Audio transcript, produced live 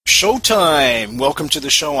Showtime! Welcome to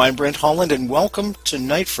the show. I'm Brent Holland, and welcome to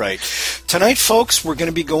Night Fright. Tonight, folks, we're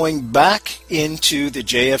going to be going back into the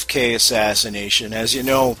JFK assassination. As you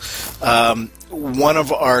know, one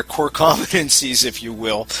of our core competencies, if you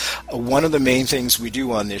will, one of the main things we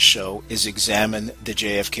do on this show is examine the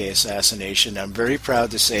JFK assassination. I'm very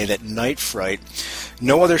proud to say that Night Fright,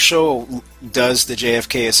 no other show does the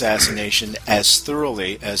JFK assassination as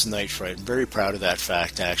thoroughly as Night Fright. I'm very proud of that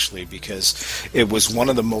fact, actually, because it was one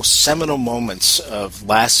of the most seminal moments of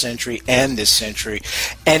last century and this century,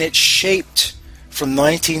 and it shaped from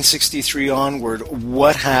 1963 onward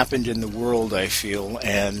what happened in the world, I feel,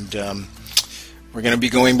 and we're going to be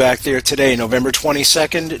going back there today, November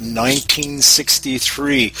 22nd,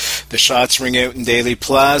 1963. The shots ring out in Dealey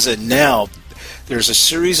Plaza. Now, there's a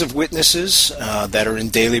series of witnesses that are in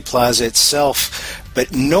Dealey Plaza itself,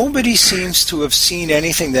 but nobody seems to have seen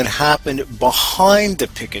anything that happened behind the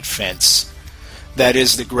picket fence. That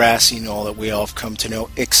is the grassy knoll that we all have come to know,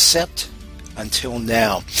 except until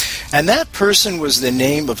now. And that person was the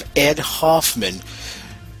name of Ed Hoffman.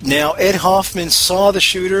 Now, Ed Hoffman saw the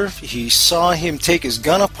shooter. He saw him take his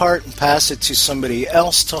gun apart and pass it to somebody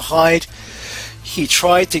else to hide. He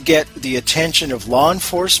tried to get the attention of law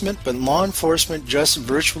enforcement, but law enforcement just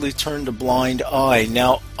virtually turned a blind eye.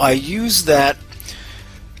 Now, I use that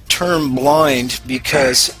term blind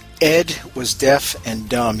because Ed was deaf and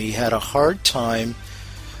dumb. He had a hard time.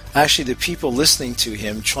 Actually, the people listening to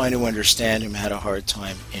him, trying to understand him, had a hard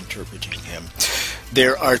time interpreting him.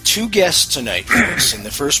 There are two guests tonight, folks. In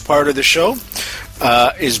the first part of the show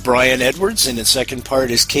is Brian Edwards, and the second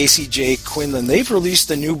part is Casey J. Quinlan. They've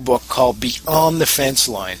released a new book called Beyond the Fence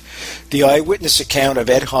Line, the eyewitness account of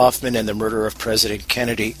Ed Hoffman and the murder of President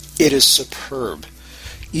Kennedy. It is superb.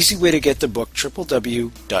 Easy way to get the book,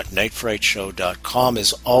 www.nightfrightshow.com.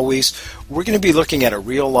 As always, we're going to be looking at a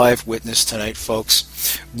real live witness tonight,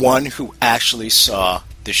 folks. One who actually saw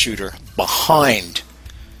the shooter behind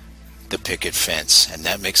the picket fence, and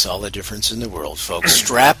that makes all the difference in the world, folks.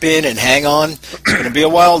 Strap in and hang on. It's going to be a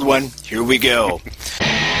wild one. Here we go.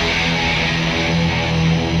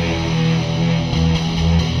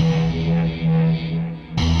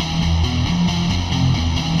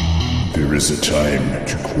 There is a time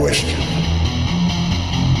to question.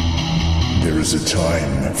 There is a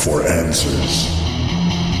time for answers.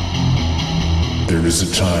 There is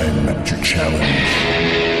a time to challenge.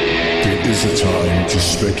 There is a time to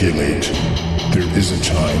speculate. There is a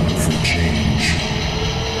time for change.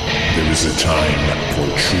 There is a time for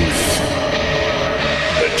truth.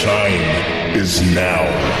 The time is now.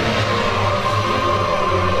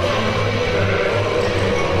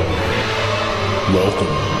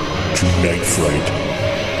 Welcome to Night Fright,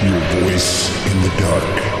 your voice in the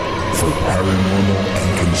dark for paranormal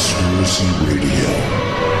and conspiracy radio.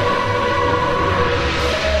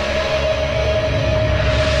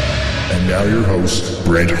 And now your host,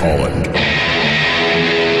 Brent Holland.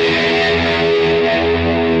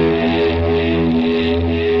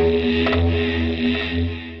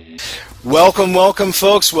 Welcome, welcome,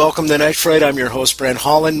 folks. Welcome to Night Fright. I'm your host, Brent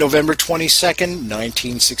Holland. November 22nd,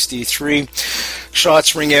 1963.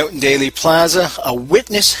 Shots ring out in Dealey Plaza. A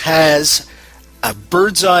witness has a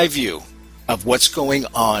bird's eye view of what's going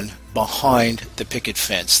on behind the picket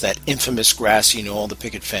fence, that infamous grassy knoll. The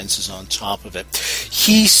picket fence is on top of it.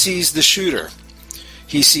 He sees the shooter.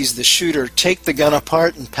 He sees the shooter take the gun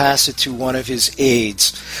apart and pass it to one of his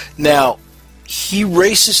aides. Now, he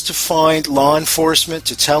races to find law enforcement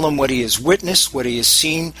to tell him what he has witnessed, what he has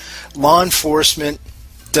seen. Law enforcement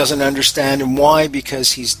doesn't understand him. Why?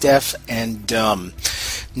 Because he's deaf and dumb.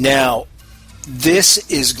 Now, this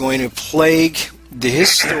is going to plague his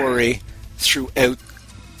story throughout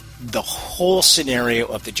the whole scenario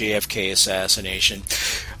of the JFK assassination.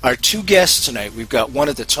 Our two guests tonight, we've got one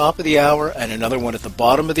at the top of the hour and another one at the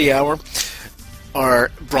bottom of the hour,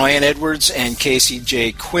 are Brian Edwards and Casey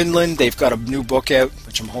J. Quinlan. They've got a new book out,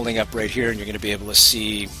 which I'm holding up right here, and you're going to be able to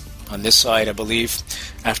see on this side, I believe,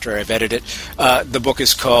 after I've edited it. The book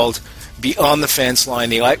is called Beyond the Fence Line,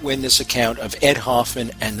 the eyewitness account of Ed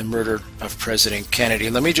Hoffman and the murder of President Kennedy.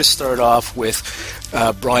 Let me just start off with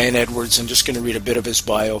Brian Edwards. I'm just going to read a bit of his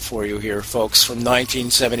bio for you here, folks. From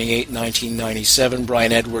 1978 to 1997,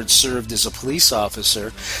 Brian Edwards served as a police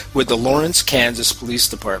officer with the Lawrence, Kansas Police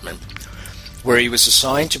Department, where he was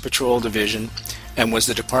assigned to Patrol Division and was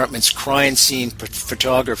the department's crime scene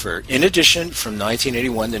photographer. In addition, from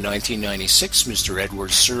 1981 to 1996, Mr.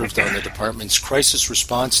 Edwards served on the department's crisis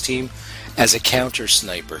response team as a counter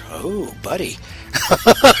sniper. Oh, buddy.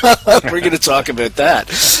 We're going to talk about that.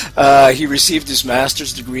 He received his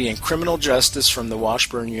master's degree in criminal justice from the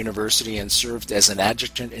Washburn University and served as an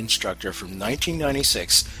adjutant instructor from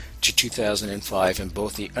 1996 to 2005 in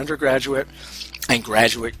both the undergraduate and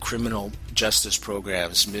graduate criminal justice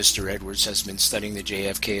programs. Mr. Edwards has been studying the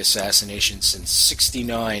JFK assassination since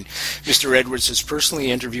 '69. Mr. Edwards has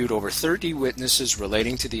personally interviewed over 30 witnesses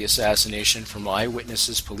relating to the assassination, from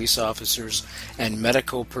eyewitnesses, police officers, and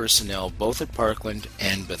medical personnel, both at Parkland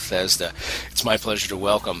and Bethesda. It's my pleasure to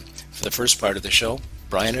welcome, for the first part of the show,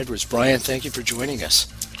 Brian Edwards. Brian, thank you for joining us.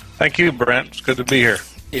 Thank you, Brent. It's good to be here.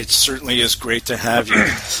 It certainly is great to have you.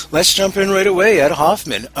 Let's jump in right away. Ed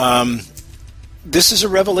Hoffman. This is a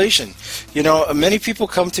revelation. You know, many people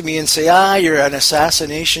come to me and say, you're an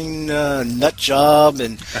assassination nut job,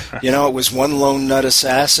 and, you know, it was one lone nut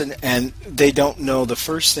assassin, and they don't know the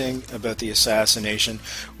first thing about the assassination,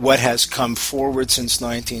 what has come forward since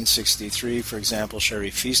 1963. For example, Sherry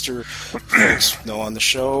Feaster, folks know on the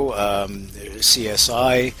show,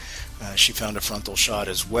 CSI, she found a frontal shot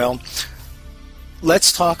as well.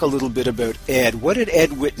 Let's talk a little bit about Ed. What did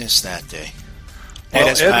Ed witness that day? Ed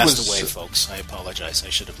has passed away, folks. I apologize. I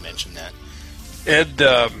should have mentioned that.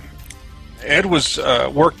 Ed was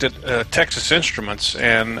worked at Texas Instruments,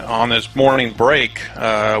 and on his morning break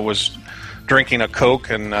was drinking a Coke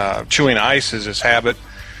and chewing ice as his habit,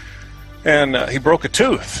 and he broke a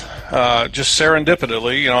tooth. Just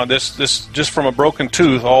serendipitously, you know, this just from a broken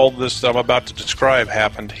tooth, all this I'm about to describe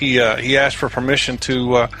happened. He asked for permission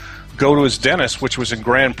to go to his dentist, which was in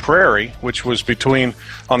Grand Prairie, which was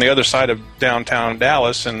on the other side of downtown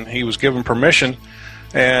Dallas, and he was given permission.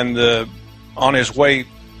 And on his way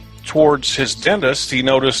towards his dentist, he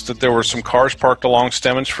noticed that there were some cars parked along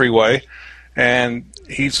Stemmons Freeway, and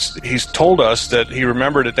he's told us that he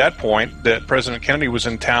remembered at that point that President Kennedy was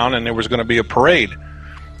in town and there was going to be a parade.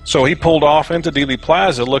 So he pulled off into Dealey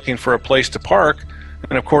Plaza looking for a place to park.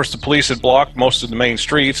 And, of course, the police had blocked most of the main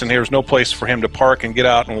streets, and there was no place for him to park and get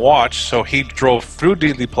out and watch. So he drove through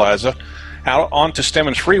Dealey Plaza out onto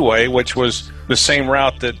Stemmons Freeway, which was the same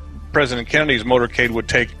route that President Kennedy's motorcade would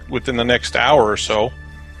take within the next hour or so,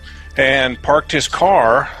 and parked his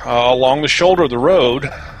car along the shoulder of the road,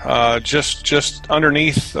 just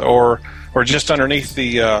underneath or just underneath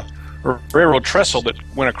the railroad trestle that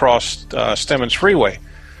went across Stemmons Freeway.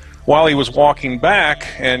 While he was walking back,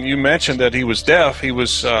 and you mentioned that he was deaf, he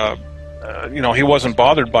was, he wasn't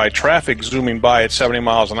bothered by traffic zooming by at 70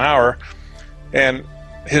 miles an hour, and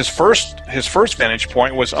his first vantage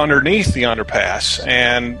point was underneath the underpass,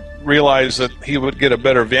 and realized that he would get a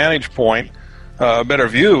better vantage point, a better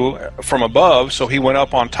view from above, so he went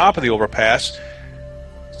up on top of the overpass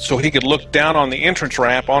so he could look down on the entrance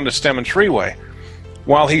ramp onto Stemmons Freeway.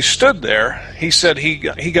 While he stood there, he said he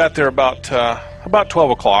got there about 12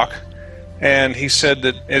 o'clock, and he said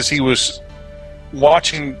that as he was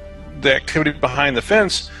watching the activity behind the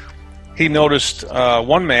fence, he noticed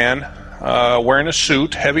one man wearing a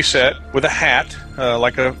suit, heavy set, with a hat,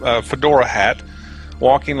 like a fedora hat,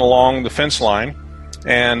 walking along the fence line,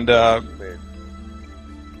 and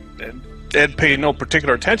Ed paid no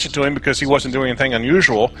particular attention to him because he wasn't doing anything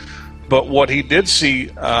unusual. But what he did see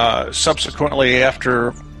subsequently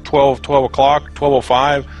after 12 o'clock,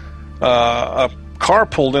 12:05, a car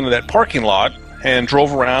pulled into that parking lot and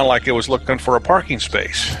drove around like it was looking for a parking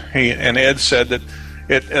space. And Ed said that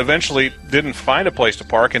it eventually didn't find a place to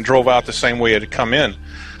park and drove out the same way it had come in.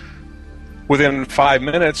 Within 5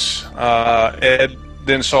 minutes, Ed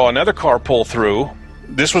then saw another car pull through.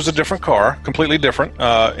 This was a different car, completely different,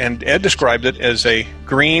 and Ed described it as a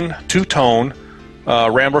green two-tone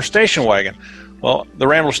Rambler station wagon. Well, the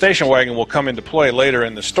Rambler station wagon will come into play later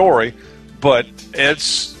in the story, but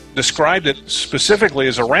Ed's described it specifically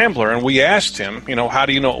as a Rambler, and we asked him, how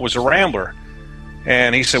do you know it was a Rambler?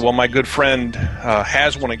 And he said, well, my good friend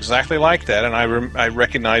has one exactly like that, and I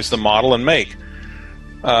recognize the model and make.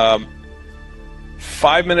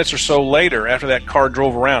 5 minutes or so later, after that car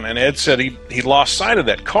drove around, and Ed said he lost sight of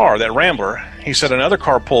that car, that Rambler. He said another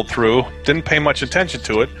car pulled through, didn't pay much attention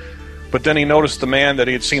to it, but then he noticed the man that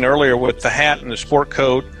he had seen earlier with the hat and the sport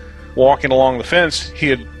coat walking along the fence. He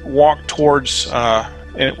had walked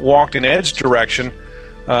walked in Ed's direction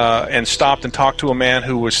and stopped and talked to a man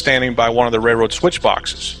who was standing by one of the railroad switch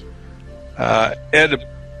boxes. Ed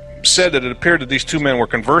said that it appeared that these two men were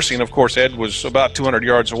conversing. Of course, Ed was about 200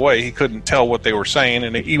 yards away. He couldn't tell what they were saying,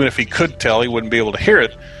 and even if he could tell, he wouldn't be able to hear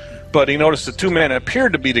it. But he noticed the two men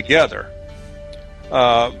appeared to be together.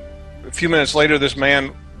 A few minutes later,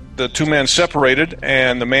 the two men separated,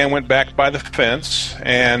 and the man went back by the fence.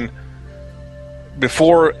 And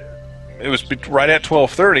before it was right at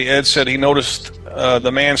 12:30, Ed said he noticed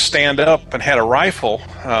the man stand up and had a rifle.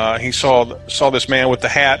 He saw this man with the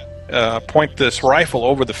hat point this rifle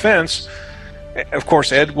over the fence, Of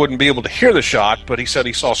course, Ed wouldn't be able to hear the shot, but he said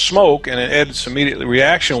he saw smoke, and Ed's immediate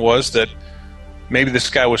reaction was that maybe this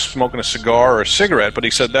guy was smoking a cigar or a cigarette, but he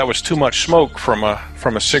said that was too much smoke from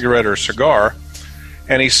a cigarette or a cigar.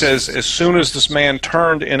 And he says as soon as this man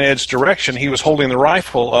turned in Ed's direction, he was holding the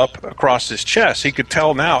rifle up across his chest. He could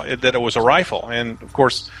tell now that it was a rifle. And, of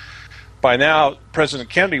course, by now, President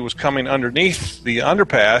Kennedy was coming underneath the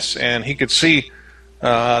underpass, and he could see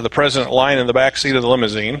the president lying in the back seat of the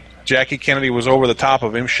limousine. Jackie Kennedy was over the top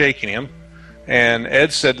of him, shaking him. And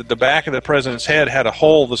Ed said that the back of the president's head had a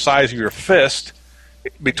hole the size of your fist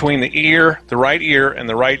between the ear, the right ear, and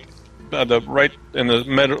the right in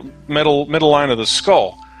the middle line of the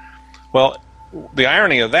skull. Well, the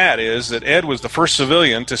irony of that is that Ed was the first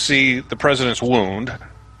civilian to see the president's wound,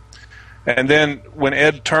 and then when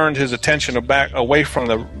Ed turned his attention back away from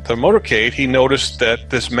the motorcade, he noticed that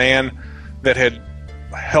this man that had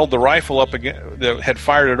held the rifle up again, that had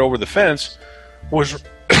fired it over the fence, was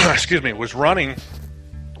was running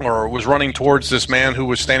towards this man who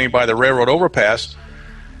was standing by the railroad overpass.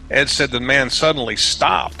 Ed said the man suddenly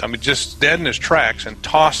stopped, just dead in his tracks, and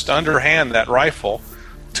tossed underhand that rifle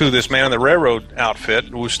to this man in the railroad outfit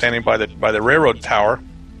who was standing by the railroad tower,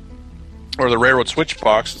 or the railroad switch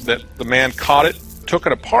box. That the man caught it, took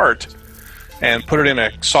it apart, and put it in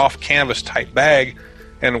a soft canvas type bag,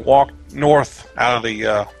 and walked north out of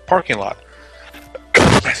the parking lot.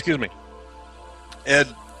 Excuse me.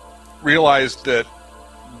 Ed realized that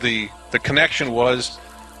the connection was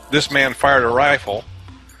this man fired a rifle.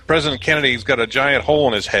 President Kennedy's got a giant hole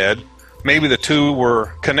in his head. Maybe the two were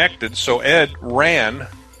connected, so Ed ran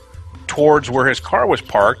towards where his car was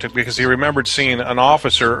parked because he remembered seeing an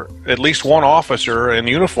officer, at least one officer in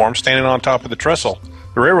uniform, standing on top of the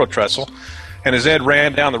railroad trestle. And as Ed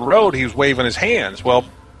ran down the road, he was waving his hands. Well,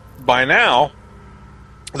 by now,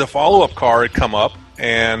 the follow-up car had come up,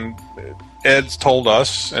 and Ed's told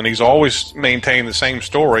us, and he's always maintained the same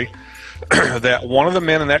story, that one of the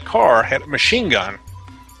men in that car had a machine gun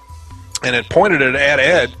and had pointed it at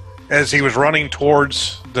Ed as he was running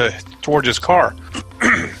towards his car.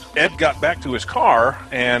 Ed got back to his car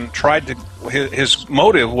and tried to. His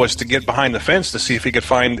motive was to get behind the fence to see if he could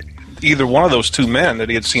find either one of those two men that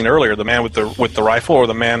he had seen earlier, the man with the rifle or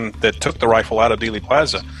the man that took the rifle out of Dealey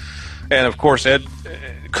Plaza. And of course, Ed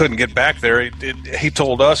couldn't get back there. He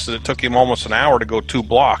told us that it took him almost an hour to go 2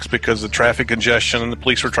 blocks because of traffic congestion and the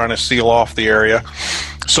police were trying to seal off the area.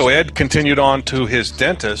 So Ed continued on to his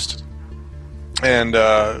dentist. And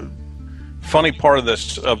funny part of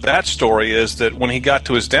that story is that when he got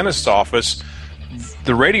to his dentist's office,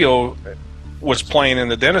 the radio was playing in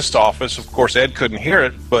the dentist's office. Of course, Ed couldn't hear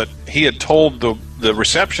it, but he had told the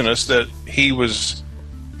receptionist that he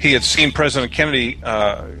had seen President Kennedy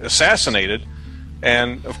assassinated,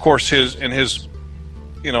 and of course his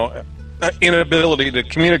inability to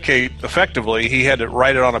communicate effectively, he had to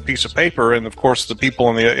write it on a piece of paper, and of course the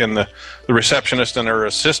people in the receptionist and her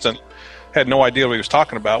assistant had no idea what he was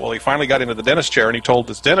talking about. Well, he finally got into the dentist chair, and he told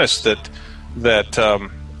his dentist that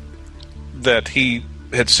he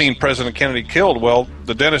had seen President Kennedy killed. Well,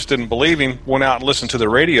 the dentist didn't believe him, went out and listened to the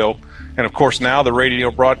radio, and of course now the radio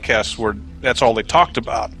broadcasts that's all they talked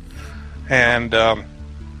about. And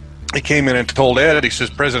he came in and told Ed, he says,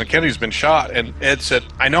 President Kennedy's been shot. And Ed said,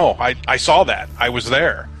 I know, I saw that, I was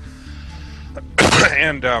there.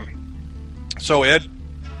 And so Ed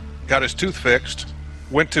got his tooth fixed,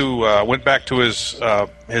 went back to his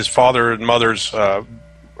father and mother's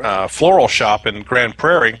floral shop in Grand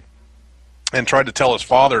Prairie, and tried to tell his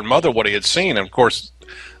father and mother what he had seen. And of course,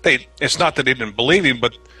 it's not that they didn't believe him,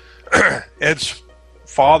 but Ed's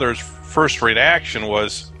father's first reaction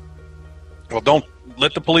was, well, don't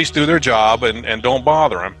let the police do their job and don't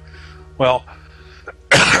bother him. Well,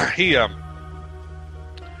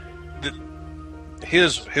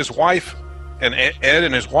 his wife and Ed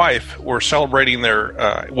and his wife were celebrating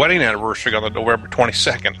their wedding anniversary on November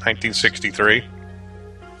 22nd, 1963,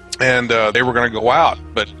 and they were going to go out,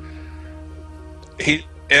 but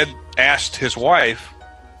Ed asked his wife,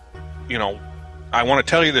 I want to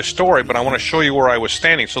tell you this story, but I want to show you where I was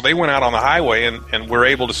standing. So they went out on the highway and were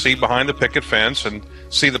able to see behind the picket fence and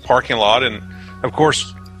see the parking lot. And, of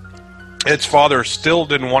course, Ed's father still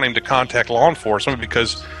didn't want him to contact law enforcement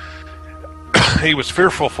because he was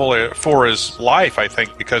fearful for his life, I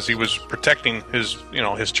think, because he was protecting his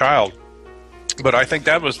child. But I think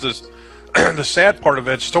that was the sad part of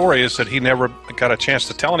Ed's story, is that he never got a chance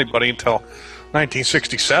to tell anybody until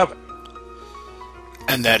 1967.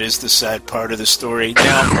 And that is the sad part of the story.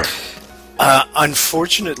 Now,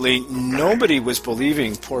 unfortunately, nobody was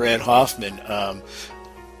believing poor Ed Hoffman.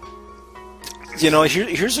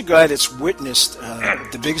 here's a guy that's witnessed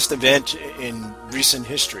the biggest event in recent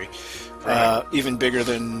history, even bigger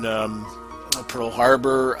than Pearl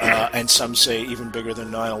Harbor, and some say even bigger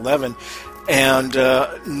than 9/11, and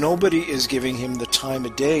nobody is giving him the time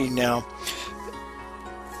of day. Now,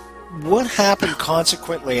 what happened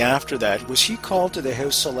consequently after that? Was he called to the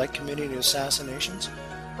House Select Committee on Assassinations?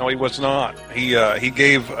 No, he was not. He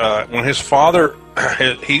gave when his father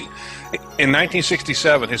in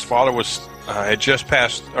 1967 his father was had just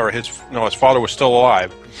passed, or his father was still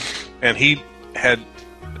alive, and he had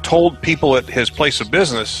told people at his place of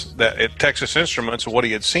business that at Texas Instruments what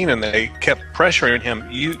he had seen, and they kept pressuring him.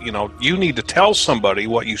 You need to tell somebody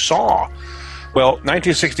what you saw. Well,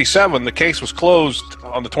 1967, the case was closed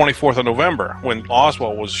on the 24th of November when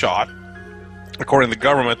Oswald was shot. According to the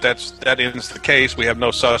government, that ends the case. We have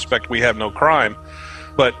no suspect. We have no crime.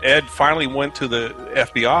 But Ed finally went to the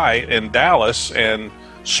FBI in Dallas and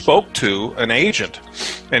spoke to an agent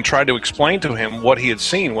and tried to explain to him what he had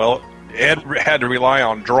seen. Well, Ed had to rely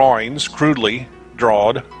on drawings, crudely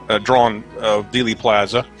drawn of Dealey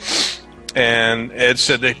Plaza. And Ed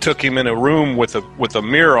said they took him in a room with a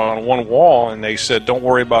mirror on one wall, and they said, "Don't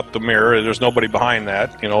worry about the mirror. There's nobody behind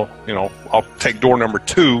that. I'll take door number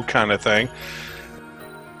 2," kind of thing.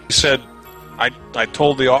 He said, "I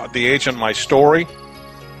told the agent my story.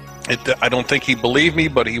 I don't think he believed me,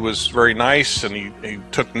 but he was very nice, and he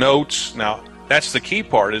took notes." Now, that's the key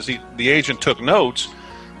part: is the agent took notes,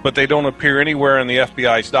 but they don't appear anywhere in the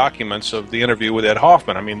FBI's documents of the interview with Ed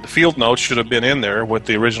Hoffman. I mean, the field notes should have been in there with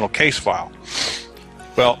the original case file.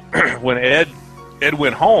 Well, when Ed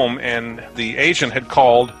went home and the agent had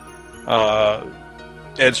called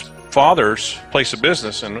Ed's father's place of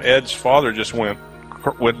business, and Ed's father just went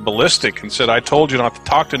ballistic and said, "I told you not to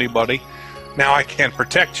talk to anybody. Now I can't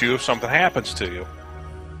protect you if something happens to you."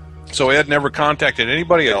 So Ed never contacted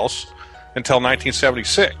anybody else until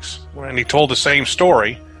 1976, when he told the same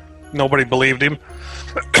story. Nobody believed him.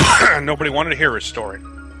 Nobody wanted to hear his story.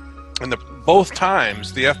 And both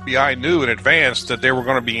times, the FBI knew in advance that they were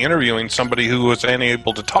going to be interviewing somebody who was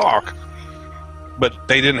unable to talk, but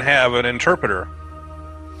they didn't have an interpreter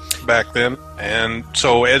back then. And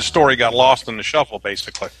so Ed's story got lost in the shuffle,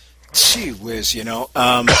 basically. Gee whiz,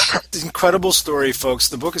 incredible story, folks.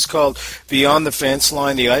 The book is called Beyond the Fence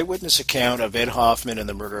Line, The Eyewitness Account of Ed Hoffman and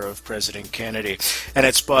the Murder of President Kennedy. And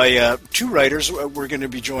it's by 2 writers. We're going to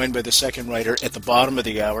be joined by the second writer at the bottom of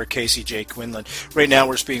the hour, Casey J. Quinlan. Right now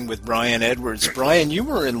we're speaking with Brian Edwards. Brian, you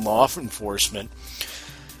were in law enforcement.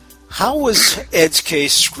 How was Ed's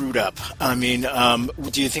case screwed up? I mean,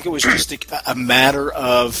 do you think it was just a matter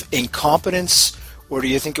of incompetence? Or do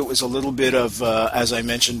you think it was a little bit of, as I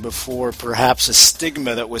mentioned before, perhaps a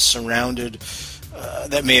stigma that was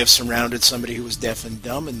that may have surrounded somebody who was deaf and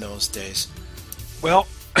dumb in those days? Well,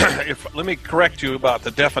 let me correct you about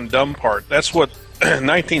the deaf and dumb part. That's what,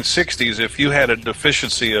 1960s, if you had a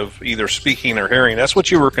deficiency of either speaking or hearing, that's what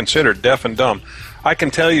you were considered, deaf and dumb. I can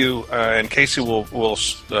tell you, and Casey will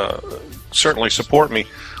certainly support me,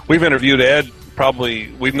 we've interviewed Ed,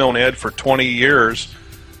 we've known Ed for 20 years,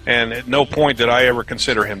 and at no point did I ever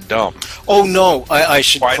consider him dumb. Oh no, I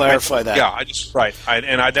should clarify that. Yeah,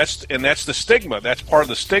 that's the stigma. That's part of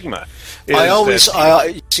the stigma. I always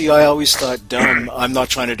thought dumb. I'm not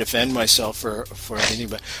trying to defend myself for anything,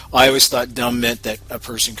 but I always thought dumb meant that a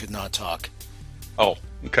person could not talk. Oh,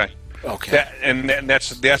 okay. Okay. And that's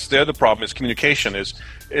the other problem is communication.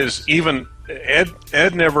 Is even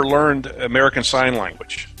Ed never learned American Sign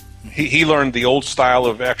Language. He learned the old style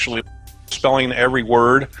of actually spelling every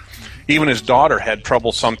word. Even his daughter had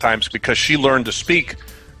trouble sometimes because she learned to speak,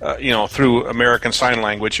 through American Sign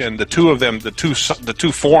Language, and the two of them, the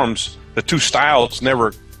two forms, the two styles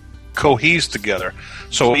never cohesed together.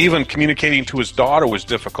 So even communicating to his daughter was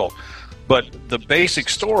difficult. But the basic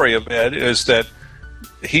story of Ed is that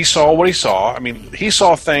he saw what he saw. I mean, he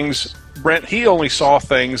saw things, Brent, he only saw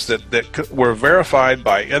things that were verified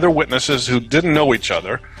by other witnesses who didn't know each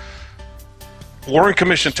other, Warren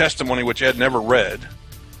Commission testimony, which Ed never read,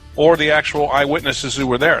 or the actual eyewitnesses who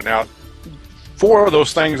were there. Now, 4 of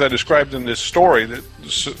those things I described in this story, that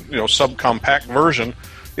subcompact version,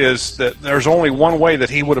 is that there's only one way that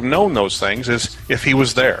he would have known those things, is if he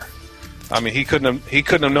was there. I mean, he couldn't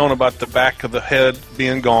have known about the back of the head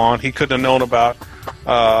being gone. He couldn't have known about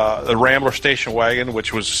the Rambler station wagon,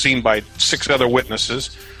 which was seen by 6 other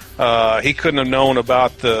witnesses. He couldn't have known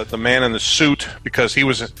about the man in the suit, because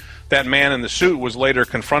that man in the suit was later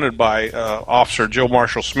confronted by Officer Joe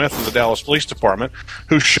Marshall Smith of the Dallas Police Department,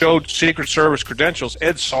 who showed Secret Service credentials.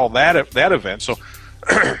 Ed saw that event. So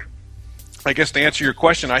I guess to answer your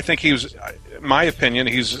question, I think in my opinion,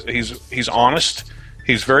 he's honest.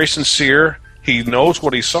 He's very sincere. He knows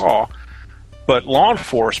what he saw. But law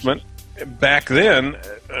enforcement, back then,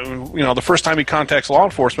 the first time he contacts law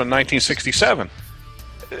enforcement in 1967,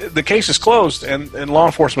 the case is closed, and law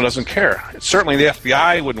enforcement doesn't care. Certainly the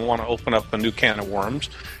FBI wouldn't want to open up a new can of worms.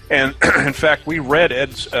 And in fact, we read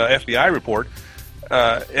Ed's FBI report.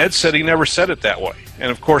 Ed said he never said it that way.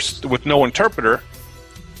 And of course, with no interpreter,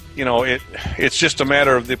 it's just a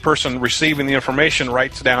matter of the person receiving the information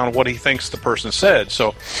writes down what he thinks the person said.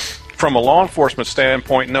 So from a law enforcement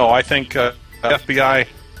standpoint, no, I think FBI...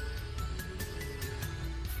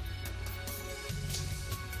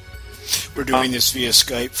 We're doing this via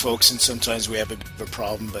Skype, folks, and sometimes we have a bit of a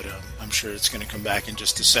problem, but I'm sure it's going to come back in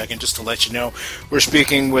just a second. Just to let you know, we're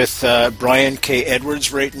speaking with Brian K.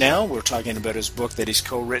 Edwards right now. We're talking about his book that he's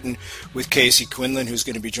co-written with Casey Quinlan, who's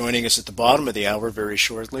going to be joining us at the bottom of the hour very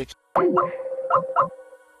shortly.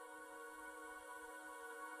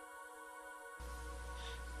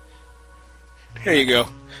 Here you go.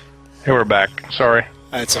 Hey, we're back. Sorry.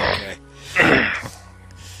 That's okay.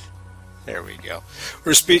 There we go.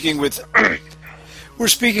 We're speaking with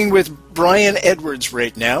Brian Edwards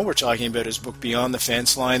right now. We're talking about his book Beyond the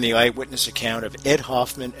Fence Line, the eyewitness account of Ed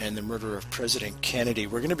Hoffman and the murder of President Kennedy.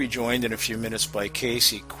 We're going to be joined in a few minutes by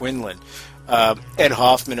Casey Quinlan. Ed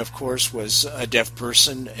Hoffman, of course, was a deaf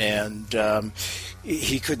person, and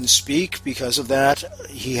he couldn't speak because of that.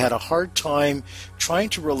 He had a hard time trying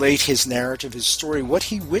to relate his narrative, his story, what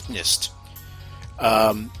he witnessed,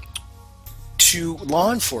 to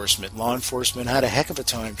law enforcement. Law enforcement had a heck of a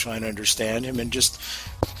time trying to understand him and just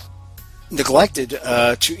neglected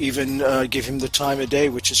to even give him the time of day,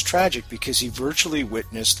 which is tragic because he virtually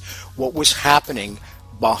witnessed what was happening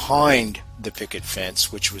behind the picket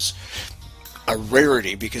fence, which was a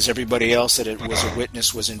rarity because everybody else that it was a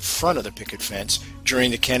witness was in front of the picket fence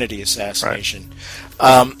during the Kennedy assassination.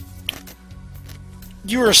 Right.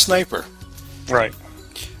 You were a sniper. Right.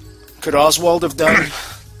 Could Oswald have done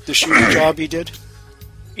the shooting job he did?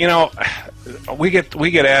 We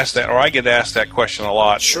get asked that, or I get asked that question a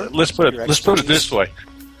lot. Sure. Let's put it this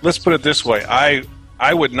way.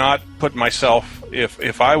 I would not put myself,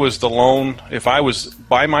 if I was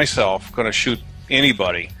by myself going to shoot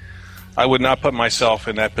anybody, I would not put myself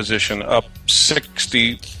in that position up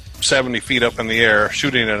 60, 70 feet up in the air,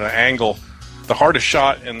 shooting at an angle. The hardest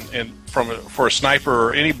shot for a sniper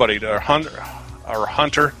or anybody or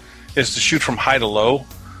hunter is to shoot from high to low.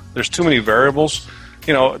 There's too many variables.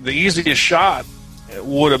 The easiest shot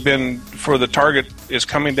would have been for the target is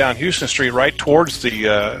coming down Houston Street right towards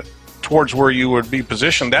where you would be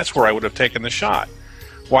positioned. That's where I would have taken the shot.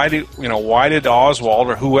 Why did Oswald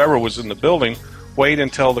or whoever was in the building wait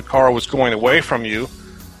until the car was going away from you,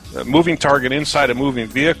 a moving target inside a moving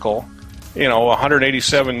vehicle,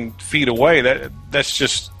 187 feet away? That's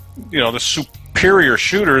just, the superior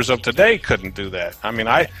shooters of today couldn't do that. I mean,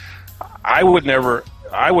 I would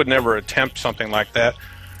never attempt something like that.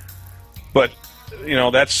 But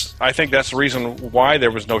I think that's the reason why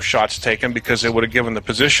there was no shots taken, because it would have given the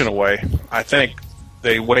position away. I think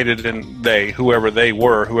they waited, and whoever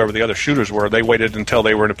the other shooters were, they waited until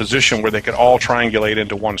they were in a position where they could all triangulate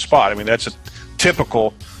into one spot. I mean, that's a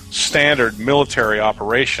typical standard military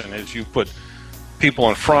operation, is you put people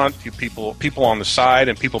in front, people on the side,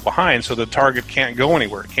 and people behind, so the target can't go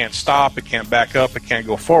anywhere. It can't stop, it can't back up, it can't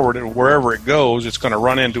go forward, and wherever it goes, it's going to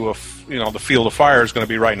run into the field of fire is going to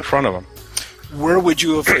be right in front of them. Where would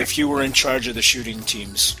you have, if you were in charge of the shooting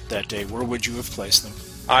teams that day, where would you have placed them?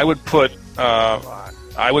 I would put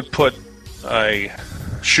a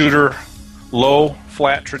shooter low,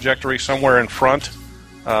 flat trajectory somewhere in front,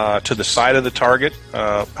 to the side of the target,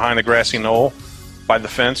 behind the grassy knoll, by the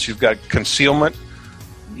fence. You've got concealment.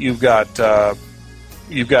 You've got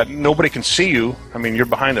nobody can see you. I mean, you're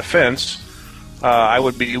behind a fence. I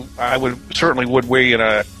would certainly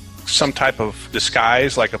wear in some type of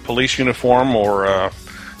disguise, like a police uniform or a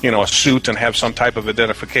suit, and have some type of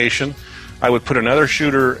identification. I would put another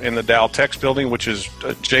shooter in the Dow Tex building, which is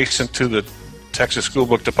adjacent to the Texas School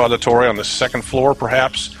Book Depository, on the second floor,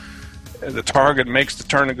 perhaps. The target makes the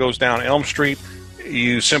turn and goes down Elm Street.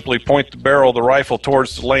 You simply point the barrel of the rifle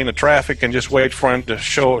towards the lane of traffic and just wait for him to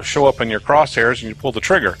show up in your crosshairs, and you pull the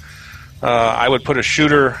trigger. I would put a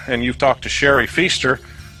shooter, and you've talked to Sherry Feaster,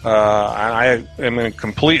 and I am in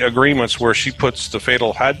complete agreements where she puts the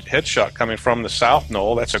fatal headshot coming from the South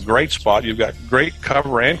Knoll. That's a great spot. You've got great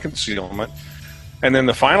cover and concealment. And then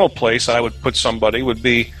the final place I would put somebody would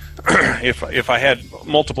be, if I had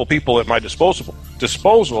multiple people at my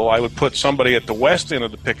disposal, I would put somebody at the west end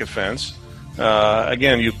of the picket fence.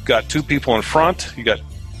 Again, you've got two people in front, you got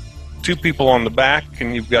two people on the back,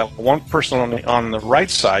 and you've got one person on the right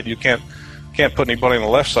side. You can't can't put anybody on the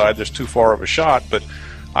left side. There's too far of a shot. But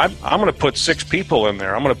I'm going to put 6 people in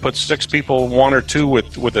there. I'm going to put 6 people, 1 or 2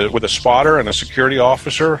 with a spotter and a security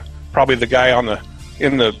officer. Probably the guy on the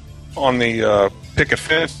picket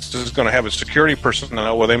fence is going to have a security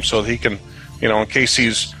personnel with him so that he can, in case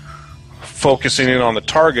he's focusing in on the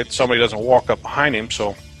target, somebody doesn't walk up behind him.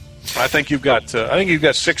 So I think you've got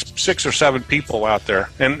 6 or 7 people out there,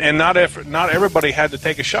 and not everybody had to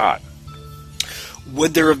take a shot.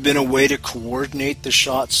 Would there have been a way to coordinate the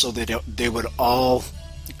shots so that they would all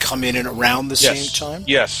come in and around the same time?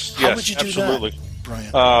 Yes. How would you do absolutely. That,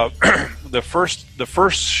 Brian? The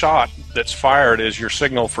first shot that's fired is your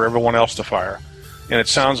signal for everyone else to fire, and it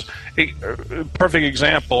sounds a perfect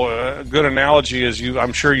example. A good analogy is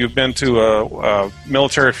I'm sure you've been to a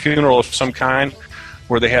military funeral of some kind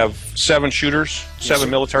where they have 7 shooters, 7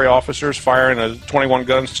 military officers firing a 21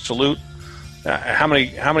 gun salute. How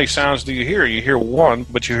many sounds do you hear? You hear 1,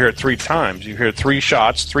 but you hear it 3 times. You hear 3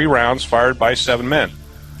 shots, 3 rounds fired by 7 men.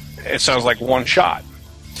 It sounds like 1 shot.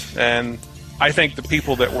 And I think the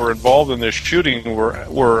people that were involved in this shooting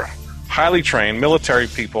were highly trained military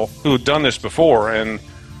people who had done this before, and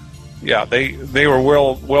yeah, they were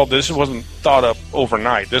well. This wasn't thought up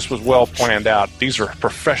overnight. This was well planned out. These are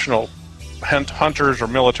professional hunters or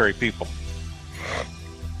military people.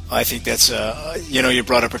 I think that's you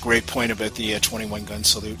brought up a great point about the 21 gun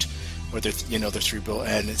salute, where they're 3 built,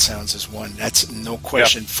 and it sounds as 1. That's no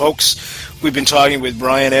question. Yep. Folks, we've been talking with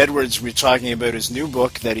Brian Edwards. We're talking about his new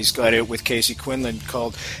book that he's got out with Casey Quinlan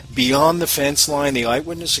called Beyond the Fence Line, the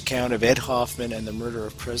eyewitness account of Ed Hoffman and the murder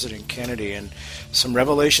of President Kennedy. And some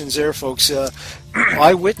revelations there, folks.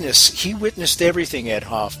 Eyewitness, he witnessed everything, Ed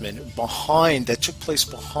Hoffman, that took place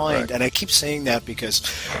behind. Right. And I keep saying that because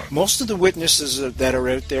most of the witnesses that are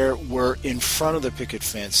out there were in front of the picket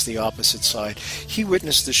fence, the opposite side. He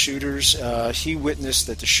witnessed the shooters. He witnessed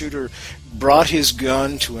that the shooter brought his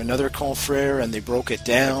gun to another confrere and they broke it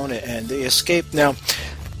down and they escaped. Now,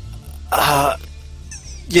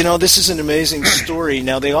 this is an amazing story.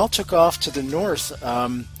 Now, they all took off to the north.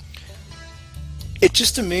 It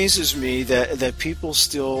just amazes me that people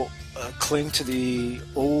still cling to the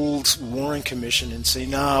old Warren Commission and say,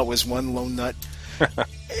 it was one lone nut.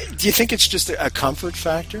 Do you think it's just a comfort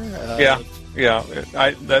factor? Yeah.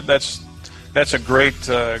 That's a great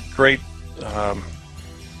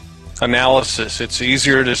analysis. It's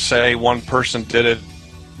easier to say one person did it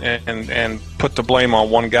and put the blame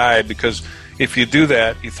on one guy, because if you do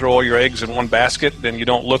that, you throw all your eggs in one basket, then you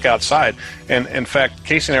don't look outside. And in fact,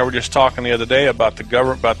 Casey and I were just talking the other day about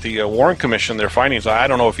the Warren Commission, their findings. I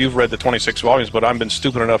don't know if you've read the 26 volumes, but I've been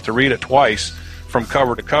stupid enough to read it twice from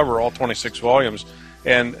cover to cover, all 26 volumes.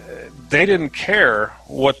 And they didn't care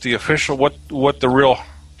what the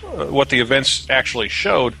events actually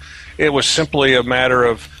showed. It was simply a matter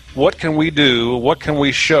of what can we do, what can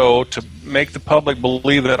we show to make the public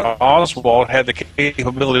believe that Oswald had the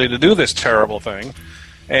capability to do this terrible thing.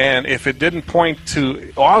 And if it didn't point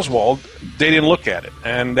to Oswald, they didn't look at it.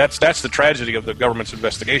 And that's the tragedy of the government's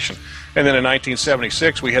investigation. And then in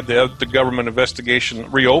 1976, we had the government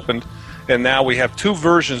investigation reopened, and now we have 2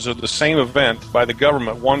 versions of the same event by the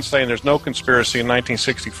government, one saying there's no conspiracy in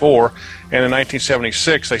 1964, and in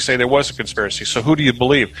 1976 they say there was a conspiracy. So who do you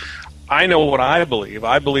believe? I know what I believe.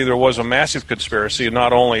 I believe there was a massive conspiracy,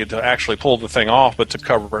 not only to actually pull the thing off, but to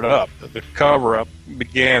cover it up. The cover-up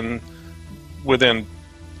began within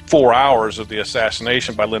 4 hours of the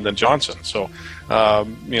assassination by Lyndon Johnson. So,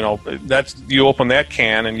 you open that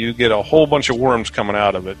can and you get a whole bunch of worms coming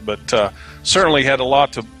out of it. But certainly had a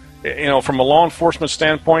lot to, from a law enforcement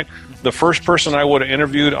standpoint, the first person I would have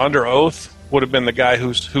interviewed under oath would have been the guy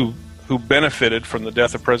who benefited from the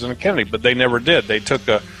death of President Kennedy. But they never did. They took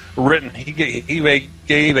he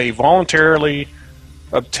gave a voluntarily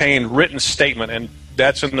obtained written statement, and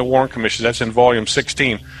that's in the Warren Commission. That's in volume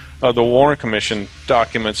 16 of the Warren Commission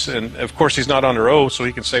documents. And of course, he's not under oath, so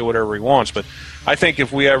he can say whatever he wants. But I think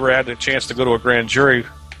if we ever had a chance to go to a grand jury,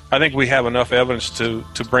 I think we have enough evidence to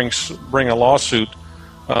bring a lawsuit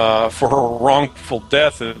for wrongful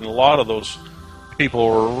death. And a lot of those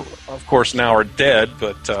people of course, now are dead.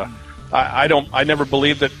 But I never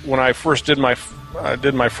believed that when I first did my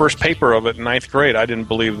first paper of it in 9th grade. I didn't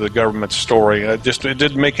believe the government's story. It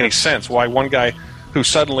didn't make any sense why one guy who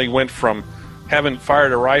suddenly went from having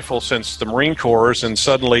fired a rifle since the Marine Corps and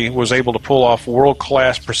suddenly was able to pull off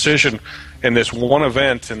world-class precision in this one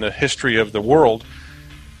event in the history of the world.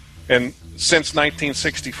 And since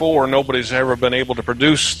 1964, nobody's ever been able to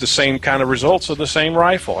produce the same kind of results of the same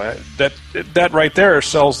rifle. That right there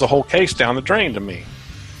sells the whole case down the drain to me.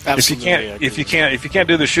 Absolutely. If you can't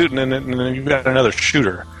do the shooting, then you've got another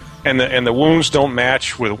shooter. and the wounds don't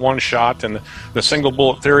match with one shot, and the single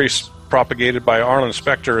bullet theory propagated by Arlen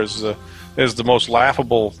Specter is the most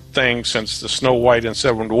laughable thing since the Snow White and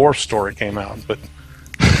Seven Dwarfs story came out. But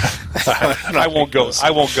I won't go.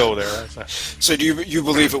 I won't go there. So do you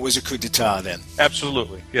believe it was a coup d'état then?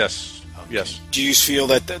 Absolutely, yes, yes. Do you feel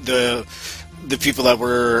that the people that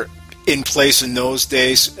were in place in those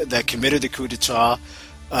days that committed the coup d'état,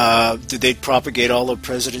 did they propagate all the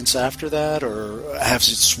presidents after that, or has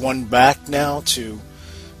it swung back now to?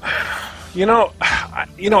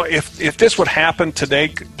 If this would happen today,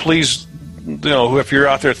 please, if you're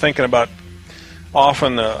out there thinking about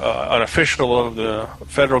often an official of the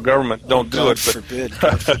federal government, don't do it. God forbid.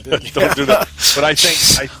 Don't do that. But I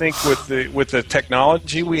think with the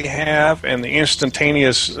technology we have and the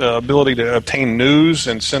instantaneous ability to obtain news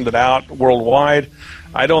and send it out worldwide,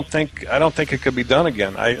 I don't think it could be done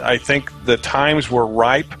again. I think the times were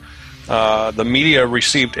ripe. The media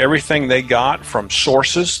received everything they got from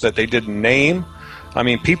sources that they didn't name. I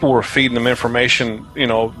mean, people were feeding them information,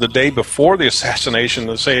 the day before the assassination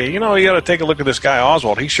to say, you got to take a look at this guy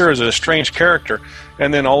Oswald. He sure is a strange character.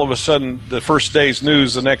 And then all of a sudden, the first day's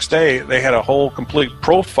news the next day, they had a whole complete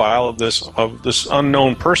profile of this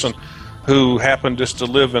unknown person who happened just to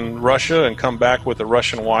live in Russia and come back with a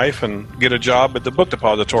Russian wife and get a job at the book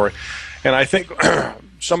depository. And I think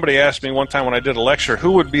somebody asked me one time when I did a lecture,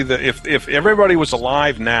 who would be if everybody was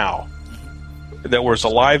alive now, that was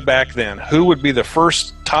alive back then, who would be the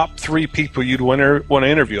first top 3 people you'd want to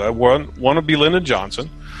interview? One would be Lyndon Johnson,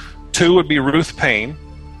 2 would be Ruth Paine,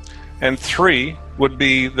 and 3 would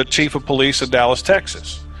be the chief of police of Dallas,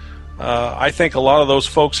 Texas. I think a lot of those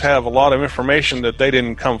folks have a lot of information that they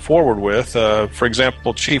didn't come forward with. For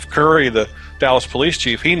example, Chief Curry, the Dallas police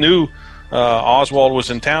chief, he knew Oswald was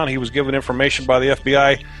in town. He was given information by the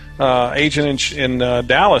FBI agent in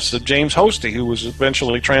Dallas, James Hosty, who was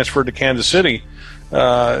eventually transferred to Kansas City,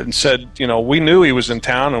 and said, we knew he was in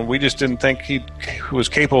town, and we just didn't think he was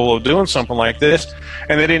capable of doing something like this.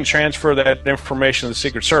 And they didn't transfer that information to the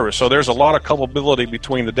Secret Service. So there's a lot of culpability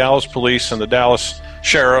between the Dallas police and the Dallas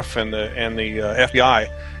sheriff and the FBI.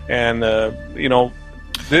 And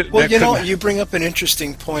you bring up an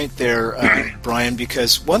interesting point there, Brian,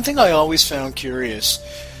 because one thing I always found curious.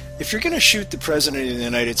 If you're going to shoot the President of the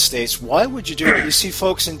United States, why would you do it? You see,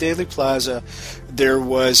 folks, in Daley Plaza, there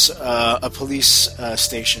was a police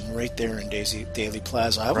station right there in Daley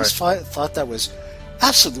Plaza. I always thought that was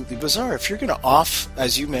absolutely bizarre. If you're going to off,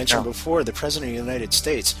 as you mentioned before, the President of the United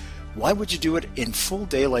States, why would you do it in full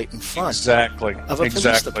daylight in front of a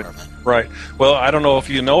police department? Right. Well, I don't know if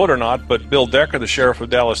you know it or not, but Bill Decker, the sheriff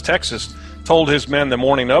of Dallas, Texas, told his men the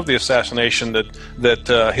morning of the assassination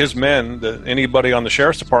that his men, anybody on the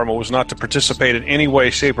sheriff's department, was not to participate in any way,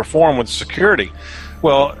 shape, or form with security.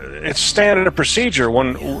 Well, it's standard procedure.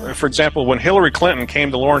 For example, when Hillary Clinton came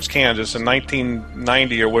to Lawrence, Kansas in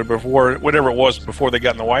 1990 or whatever it was before they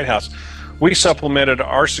got in the White House, we supplemented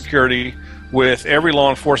our security with every law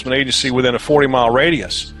enforcement agency within a 40-mile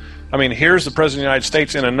radius. I mean, here's the President of the United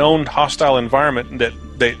States in a known hostile environment that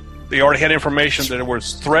they already had information that there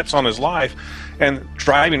was threats on his life, and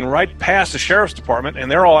driving right past the sheriff's department, and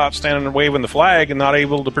they're all out standing and waving the flag and not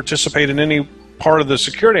able to participate in any part of the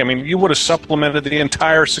security. I mean, you would have supplemented the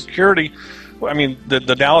entire security. I mean, the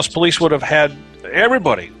Dallas police would have had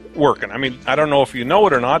everybody working. I mean, I don't know if you know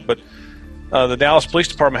it or not, but the Dallas Police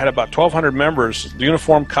Department had about 1,200 members,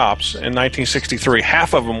 uniformed cops, in 1963.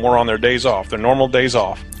 Half of them were on their days off, their normal days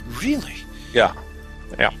off. Really? Yeah.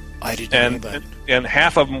 I didn't know that. And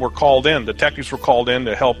half of them were called in. Detectives were called in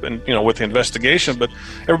to help, with the investigation. But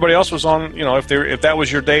everybody else was on. If that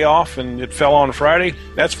was your day off and it fell on Friday,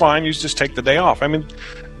 that's fine. You just take the day off. I mean,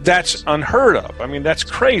 that's unheard of. I mean, that's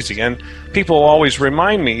crazy. And people always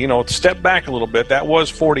remind me, step back a little bit. That was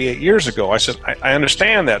 48 years ago. I said, I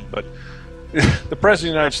understand that, but the President of the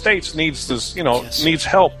United States needs this. Yes. Needs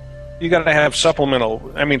help. You got to have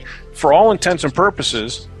supplemental. I mean, for all intents and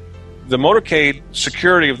purposes, the motorcade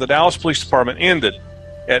security of the Dallas Police Department ended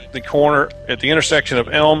at the intersection of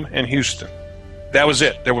Elm and Houston. That was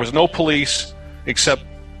it. There was no police except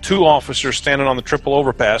 2 officers standing on the triple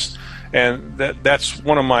overpass, and that's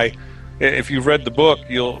one of my. If you've read the book,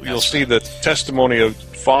 you'll see the testimony of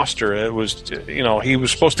Foster. It was he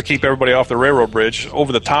was supposed to keep everybody off the railroad bridge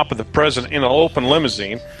over the top of the president in an open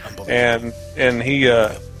limousine, and he.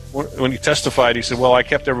 When he testified, he said, "Well, I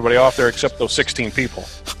kept everybody off there except those 16 people."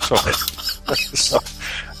 So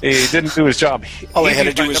he didn't do his job. All he had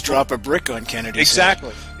to do was drop a brick on Kennedy.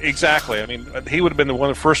 Exactly. I mean, he would have been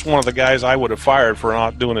the first one of the guys I would have fired for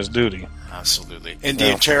not doing his duty. Absolutely. And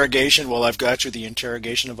the interrogation. Well, I've got you. The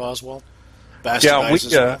interrogation of Oswald. Bastardized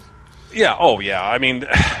as well. Yeah. Oh, yeah. I mean,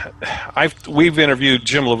 we've interviewed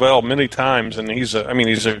Jim Lavelle many times, and he's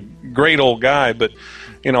a great old guy. But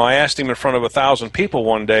I asked him in front of 1,000 people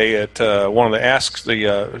one day at one of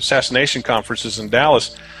the assassination conferences in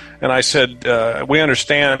Dallas, and I said, "We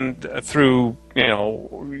understand through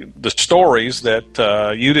the stories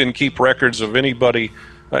that you didn't keep records of anybody."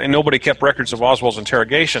 And nobody kept records of Oswald's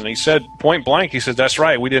interrogation. And he said, point blank, he said, "That's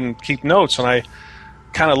right, we didn't keep notes." And I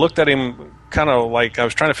kind of looked at him kind of like I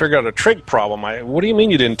was trying to figure out a trig problem. What do you mean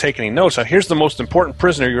you didn't take any notes? Here's the most important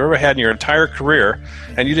prisoner you ever had in your entire career,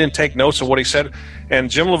 and you didn't take notes of what he said? And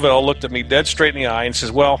Jim Lavelle looked at me dead straight in the eye and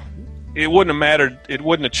says, "Well, it wouldn't have mattered. It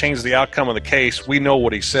wouldn't have changed the outcome of the case. We know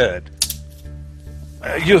what he said."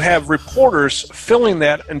 You have reporters filling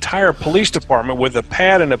that entire police department with a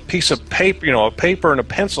pad and a piece of paper, a paper and a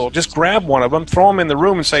pencil. Just grab one of them, throw them in the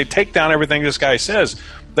room and say, "Take down everything this guy says."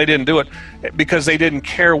 They didn't do it because they didn't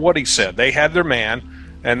care what he said. They had their man,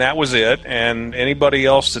 and that was it. And anybody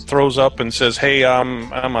else that throws up and says, "Hey,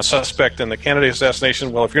 I'm a suspect in the Kennedy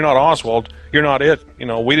assassination," well, if you're not Oswald, you're not it. You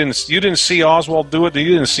didn't see Oswald do it.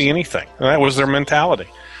 You didn't see anything. And that was their mentality.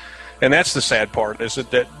 And that's the sad part, is that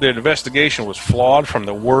the investigation was flawed from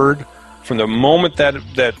the moment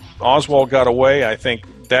that Oswald got away. I think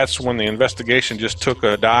that's when the investigation just took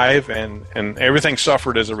a dive, and everything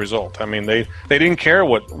suffered as a result. I mean, they didn't care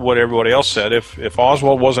what everybody else said. If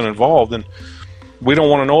Oswald wasn't involved, then we don't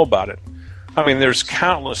want to know about it. I mean, there's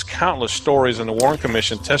countless stories in the Warren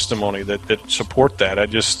Commission testimony that support that.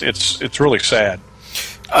 It's really sad.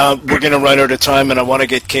 We're going to run out of time, and I want to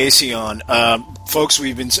get Casey on. Folks,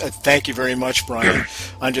 thank you very much, Brian.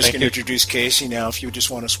 I'm just going to introduce Casey now, if you just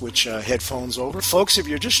want to switch headphones over. Folks, if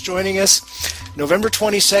you're just joining us, November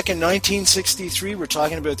 22nd, 1963, we're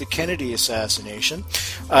talking about the Kennedy assassination.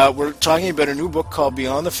 We're talking about a new book called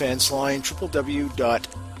Beyond the Fence Line,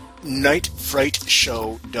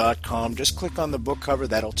 www.nightfrightshow.com. Just click on the book cover.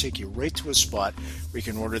 That'll take you right to a spot where you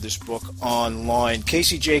can order this book online.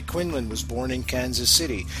 Casey J. Quinlan was born in Kansas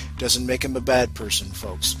City. Doesn't make him a bad person,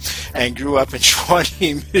 folks. And grew up in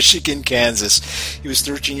Shawnee, Michigan, Kansas. He was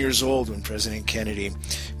 13 years old when President Kennedy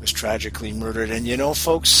was tragically murdered. And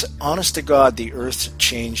folks, honest to God, the earth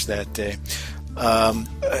changed that day.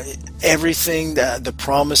 Everything, the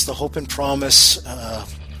promise, the hope and promise,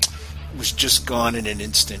 was just gone in an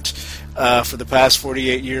instant. For the past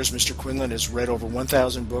 48 years, Mr. Quinlan has read over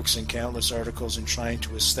 1,000 books and countless articles in trying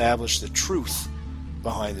to establish the truth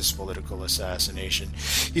behind this political assassination.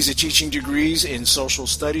 He's teaching degrees in social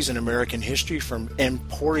studies and American history from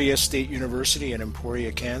Emporia State University in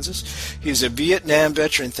Emporia, Kansas. He's a Vietnam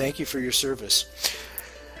veteran. Thank you for your service.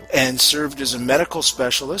 And served as a medical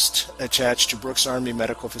specialist attached to Brooks Army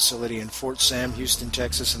Medical Facility in Fort Sam, Houston,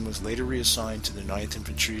 Texas, and was later reassigned to the 9th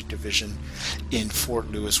Infantry Division in Fort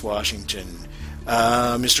Lewis, Washington.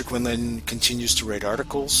 Mr. Quinlan continues to write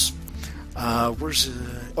articles.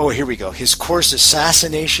 Here we go. His course,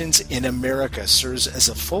 Assassinations in America, serves as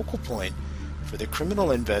a focal point for the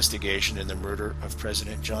criminal investigation in the murder of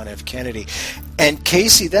President John F. Kennedy. And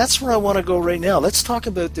Casey, that's where I want to go right now. Let's talk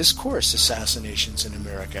about this course, Assassinations in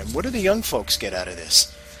America. And what do the young folks get out of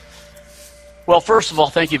this? Well, first of all,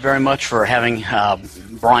 thank you very much for having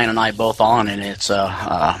Brian and I both on, and it's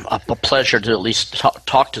a pleasure to at least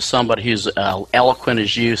talk to somebody who's eloquent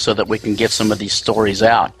as you so that we can get some of these stories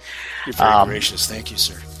out. You're very gracious. Thank you,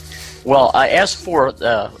 sir. Well, as for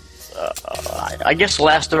I guess the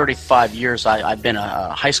last 35 years, I've been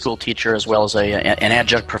a high school teacher as well as an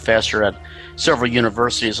adjunct professor at several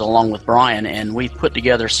universities along with Brian, and we've put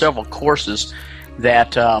together several courses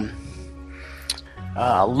that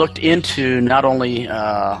looked into not only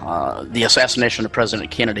the assassination of President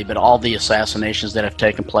Kennedy, but all the assassinations that have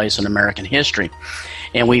taken place in American history.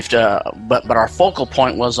 And but our focal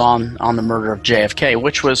point was on the murder of JFK,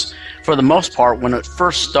 which was, for the most part, when it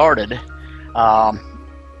first started,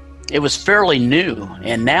 it was fairly new,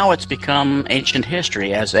 and now it's become ancient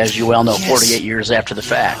history, as you well know, yes. 48 years after the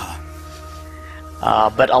fact.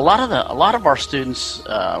 But a lot of our students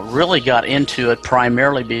really got into it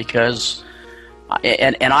primarily because,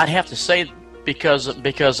 and I'd have to say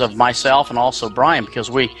because of myself and also Brian, because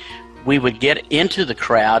we would get into the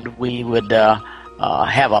crowd, we would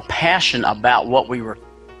have a passion about what we were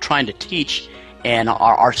trying to teach, and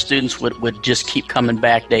our students would just keep coming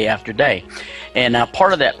back day after day. And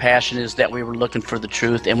part of that passion is that we were looking for the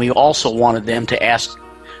truth, and we also wanted them to ask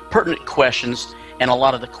pertinent questions, and a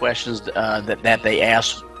lot of the questions that they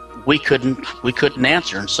asked we couldn't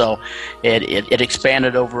answer. And so it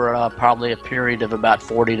expanded over probably a period of about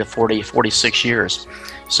 46 years.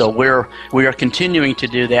 So we are continuing to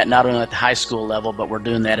do that, not only at the high school level, but we're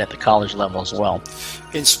doing that at the college level as well.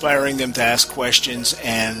 Inspiring them to ask questions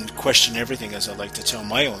and question everything, as I like to tell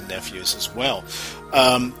my own nephews as well.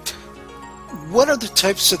 What are the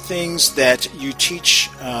types of things that you teach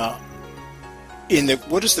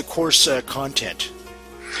what is the course content?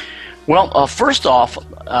 Well, first off,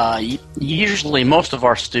 usually most of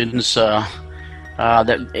our students,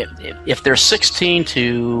 if they're 16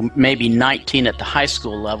 to maybe 19 at the high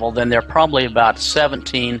school level, then they're probably about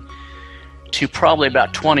 17 to probably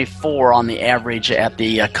about 24 on the average at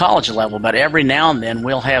the college level. But every now and then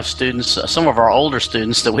we'll have students, some of our older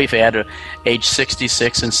students that we've had age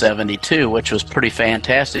 66 and 72, which was pretty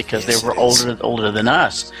fantastic because they were older than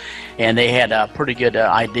us. And they had a pretty good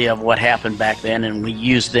idea of what happened back then, and we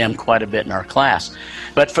used them quite a bit in our class.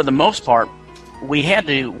 But for the most part, we had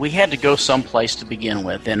to go someplace to begin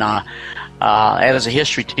with. And as a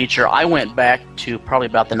history teacher, I went back to probably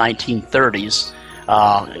about the 1930s,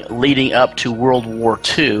 leading up to World War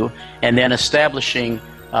II, and then establishing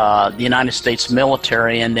the United States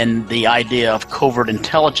military, and then the idea of covert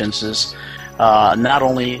intelligences, not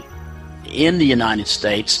only in the United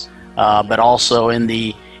States, but also in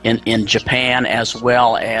Japan as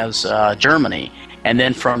well as Germany. And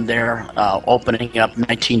then from there, opening up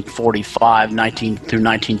 1945 through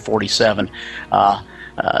 1947,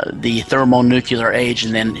 the thermonuclear age,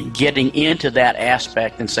 and then getting into that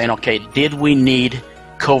aspect and saying, okay, did we need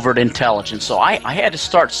covert intelligence? So I had to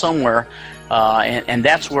start somewhere, and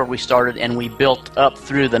that's where we started, and we built up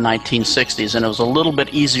through the 1960s. And it was a little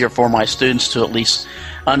bit easier for my students to at least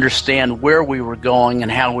understand where we were going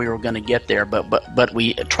and how we were going to get there. But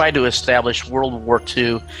we tried to establish World War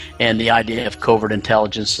II and the idea of covert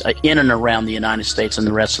intelligence in and around the United States and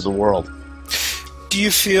the rest of the world. Do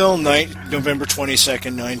you feel November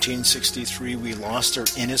 22nd, 1963, we lost our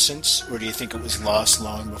innocence, or do you think it was lost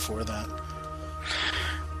long before that?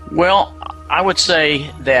 Well, I would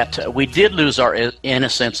say that we did lose our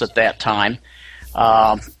innocence at that time.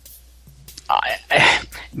 But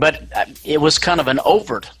it was kind of an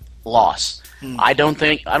overt loss. I don't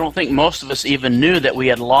think most of us even knew that we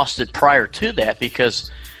had lost it prior to that, because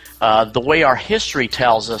the way our history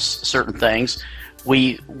tells us certain things,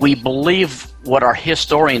 we believe what our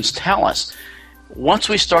historians tell us. Once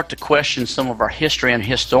we start to question some of our history and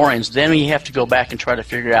historians, then we have to go back and try to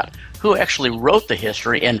figure out who actually wrote the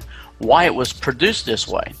history and why it was produced this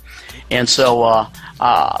way. And so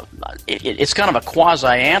it's kind of a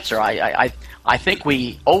quasi-answer. I think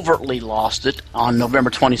we overtly lost it on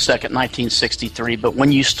November 22nd, 1963, but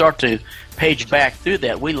when you start to page back through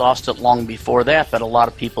that, we lost it long before that, but a lot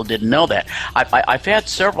of people didn't know that. I've had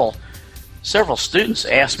several students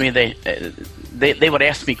ask me, they would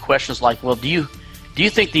ask me questions like, well, do you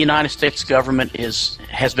think the United States government has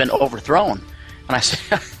been overthrown? And I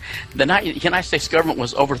said, the United States government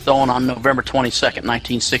was overthrown on November 22nd,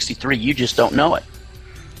 1963. You just don't know it.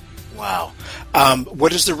 Wow.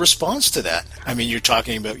 What is the response to that? I mean, you're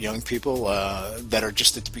talking about young people that are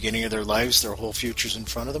just at the beginning of their lives, their whole future's in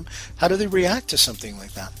front of them. How do they react to something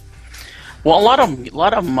like that? Well, a lot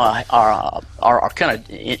of them are kind of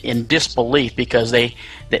in disbelief, because they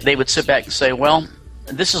would sit back and say, well,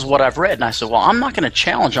 this is what I've read. And I said, well, I'm not going to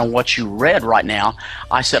challenge on what you read right now.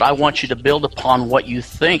 I said, I want you to build upon what you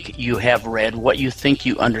think you have read, what you think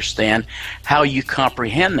you understand, how you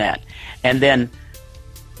comprehend that. And then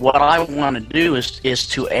what I want to do is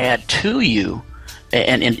to add to you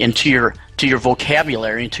and to your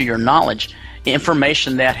vocabulary and to your knowledge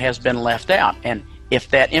information that has been left out. And if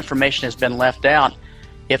that information has been left out,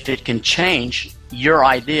 if it can change your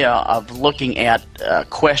idea of looking at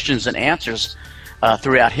questions and answers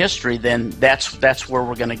throughout history, then that's where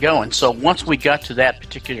we're going to go. And so once we got to that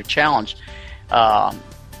particular challenge,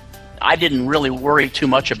 I didn't really worry too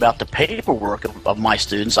much about the paperwork of my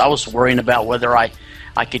students. I was worrying about whether I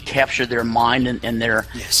could capture their mind and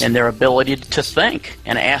their ability to think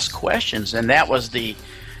and ask questions. And that was the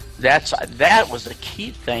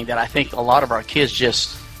key thing that I think a lot of our kids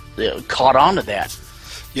just caught on to that.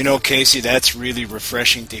 You know, Casey, that's really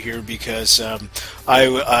refreshing to hear, because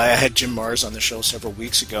I had Jim Mars on the show several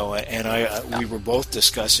weeks ago, and we were both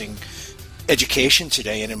discussing education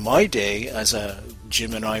today. And in my day, as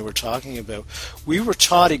Jim and I were talking about, we were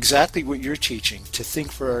taught exactly what you're teaching, to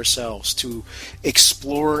think for ourselves, to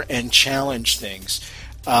explore and challenge things.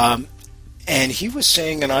 And he was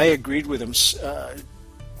saying, and I agreed with him,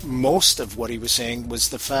 most of what he was saying was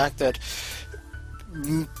the fact that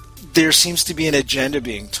there seems to be an agenda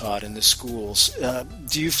being taught in the schools.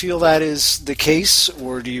 Do you feel that is the case,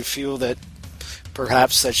 or do you feel that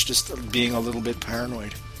perhaps that's just being a little bit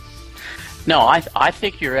paranoid? No, I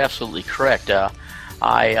think you're absolutely correct.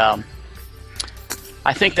 I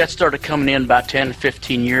think that started coming in about 10 to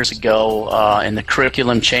 15 years ago, and the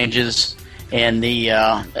curriculum changes, and the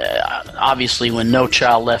obviously when No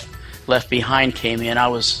Child Left Behind came in, I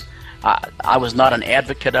was not an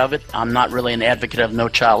advocate of it. I'm not really an advocate of No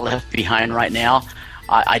Child Left Behind right now.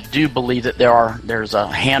 I do believe that there's a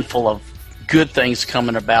handful of good things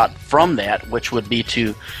coming about from that, which would be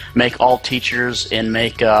to make all teachers and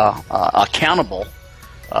make accountable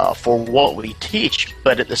for what we teach.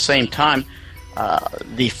 But at the same time,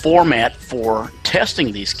 the format for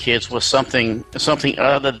testing these kids was something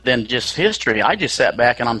other than just history. I just sat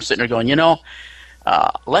back and I'm sitting there going,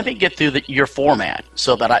 let me get through your format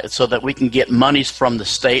so that we can get monies from the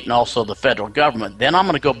state and also the federal government. Then I'm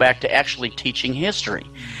going to go back to actually teaching history,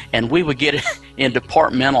 and we would get in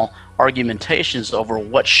departmental argumentations over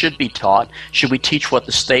what should be taught. Should we teach what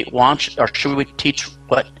the state wants, or should we teach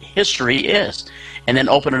what history is, and then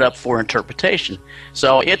open it up for interpretation?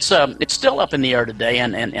 So it's still up in the air today,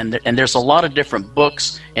 and there's a lot of different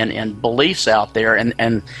books and beliefs out there,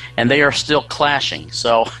 and they are still clashing.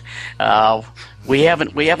 So we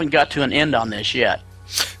haven't got to an end on this yet.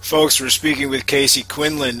 Folks, we're speaking with Casey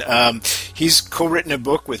Quinlan. He's co-written a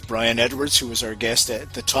book with Brian Edwards, who was our guest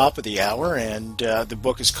at the top of the hour, and the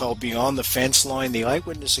book is called Beyond the Fence Line, The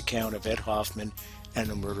Eyewitness Account of Ed Hoffman and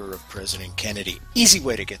the Murder of President Kennedy. Easy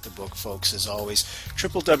way to get the book, folks, as always,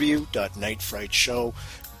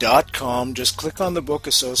 www.nightfrightshow.com. Just click on the book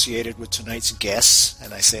associated with tonight's guests,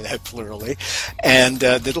 and I say that plurally, and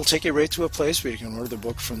that'll take you right to a place where you can order the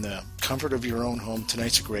book from the comfort of your own home.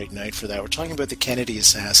 Tonight's a great night for that. We're talking about the Kennedy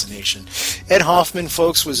assassination. Ed Hoffman,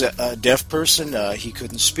 folks, was a deaf person. He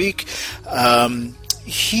couldn't speak.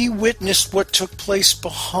 He witnessed what took place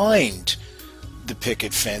behind the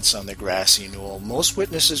picket fence on the grassy knoll. Most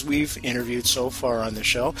witnesses we've interviewed so far on the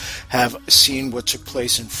show have seen what took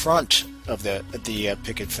place in front of the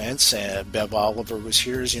picket fence. Bev Oliver was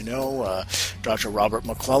here, as you know. Dr. Robert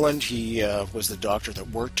McClelland, he was the doctor that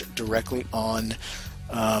worked directly on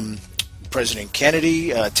President Kennedy.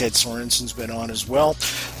 Ted Sorensen's been on as well.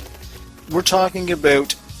 We're talking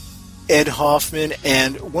about Ed Hoffman,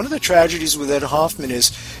 and one of the tragedies with Ed Hoffman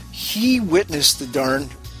is he witnessed the darn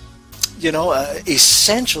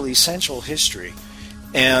essential history.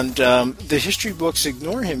 And the history books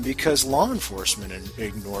ignore him because law enforcement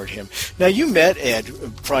ignored him. Now, you met Ed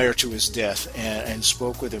prior to his death and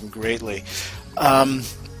spoke with him greatly.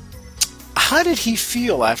 How did he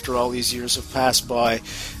feel after all these years have passed by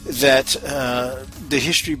that the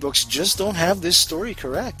history books just don't have this story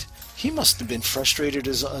correct? He must have been frustrated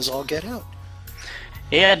as all get out.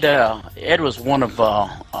 Ed was one of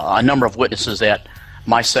a number of witnesses that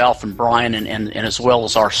myself and Brian and as well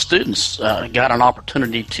as our students got an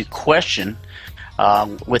opportunity to question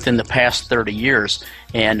within the past 30 years.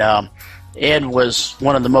 And Ed was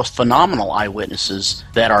one of the most phenomenal eyewitnesses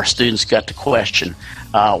that our students got to question.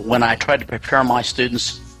 When I tried to prepare my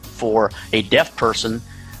students for a deaf person,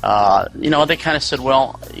 they kind of said,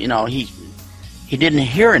 well, he didn't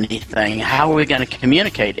hear anything. How are we going to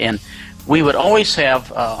communicate? And we would always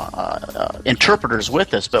have interpreters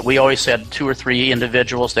with us, but we always had 2 or 3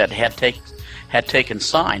 individuals that had taken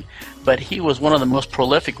sign. But he was one of the most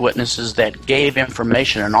prolific witnesses that gave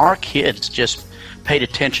information, and our kids just paid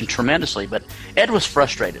attention tremendously. But Ed was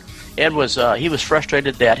frustrated. He was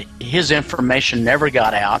frustrated that his information never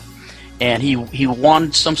got out, and he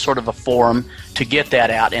wanted some sort of a forum to get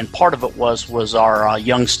that out. And part of it was our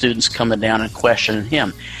young students coming down and questioning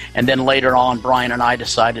him. And then later on, Brian and I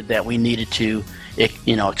decided that we needed to,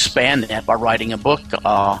 expand that by writing a book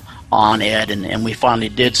on Ed, and we finally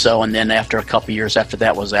did so. And then after a couple years after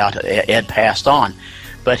that was out, Ed passed on.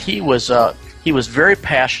 But he was very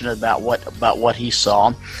passionate about what he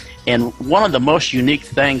saw. And one of the most unique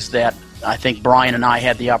things that I think Brian and I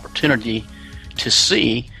had the opportunity to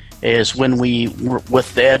see is when we were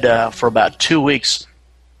with Ed for about 2 weeks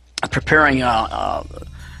preparing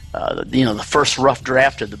the first rough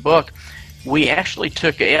draft of the book. We actually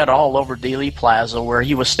took Ed all over Dealey Plaza where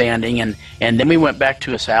he was standing, and then we went back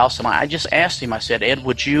to his house, and I just asked him, I said, Ed,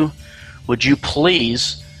 would you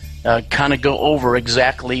please kind of go over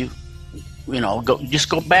exactly,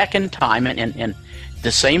 go back in time and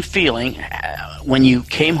the same feeling when you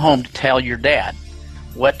came home to tell your dad,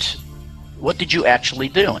 what did you actually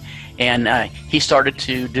do? And he started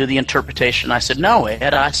to do the interpretation. I said, no,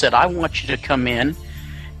 Ed, I want you to come in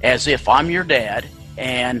as if I'm your dad,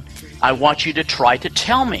 and I want you to try to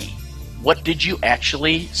tell me what did you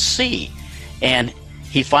actually see? And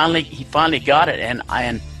he finally got it,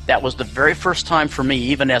 and that was the very first time for me,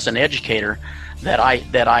 even as an educator, that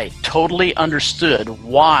I totally understood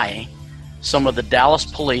why some of the Dallas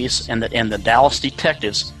police and the Dallas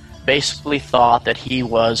detectives basically thought that he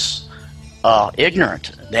was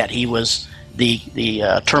ignorant, that he was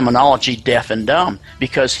the terminology deaf and dumb,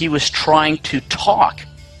 because he was trying to talk,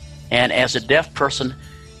 and as a deaf person,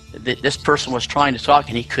 this person was trying to talk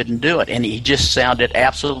and he couldn't do it, and he just sounded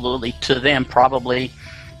absolutely, to them, probably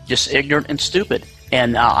just ignorant and stupid.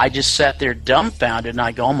 And I just sat there dumbfounded, and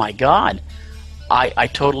I go, oh my God, I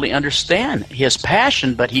totally understand his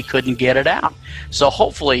passion, but he couldn't get it out. So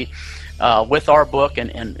hopefully with our book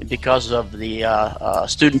and because of the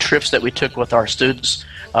student trips that we took with our students,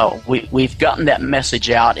 we've gotten that message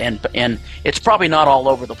out, and it's probably not all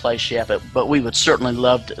over the place yet, but we would certainly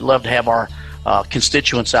love to have our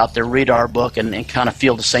constituents out there read our book and kind of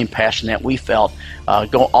feel the same passion that we felt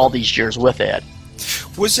go all these years with Ed.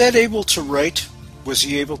 Was Ed able to write? Was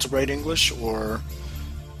he able to write English, or?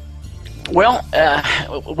 Well,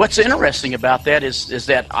 what's interesting about that is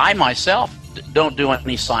that I myself don't do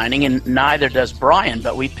any signing, and neither does Brian,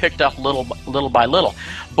 but we picked up little by little.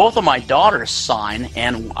 Both of my daughters sign,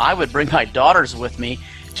 and I would bring my daughters with me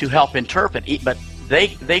to help interpret, but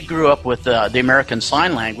they grew up with the American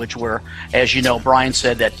Sign Language, where, as you know, Brian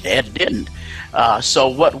said that Ed didn't. So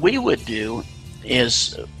what we would do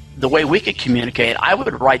is, the way we could communicate, I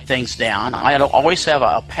would write things down. I'd always have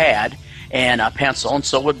a pad and a pencil, and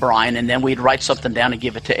so would Brian, and then we'd write something down and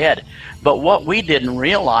give it to Ed. But what we didn't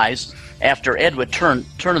realize, after Ed would turn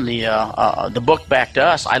the book back to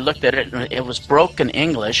us, I looked at it, and it was broken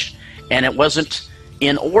English, and it wasn't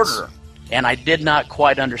in order, and I did not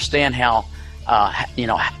quite understand how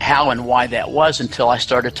and why that was until I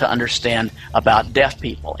started to understand about deaf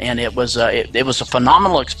people. And it was a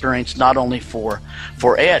phenomenal experience, not only for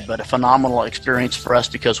Ed, but a phenomenal experience for us,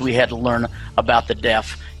 because we had to learn about the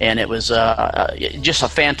deaf, and it was just a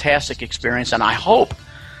fantastic experience. And I hope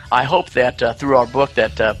that through our book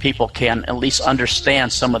that people can at least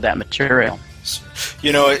understand some of that material.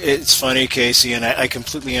 You know, it's funny, Casey, and I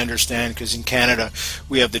completely understand, because in Canada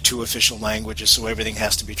we have the two official languages, so everything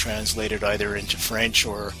has to be translated either into French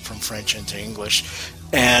or from French into English,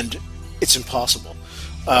 and it's impossible.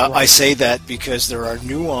 I say that because there are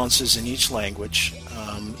nuances in each language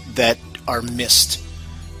that are missed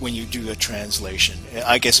when you do a translation.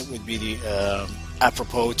 I guess it would be the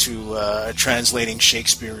apropos to translating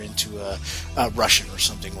Shakespeare into Russian or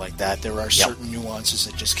something like that. There are certain nuances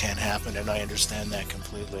that just can't happen, and I understand that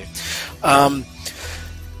completely.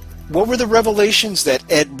 What were the revelations that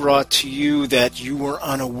Ed brought to you that you were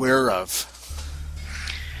unaware of?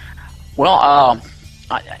 Well,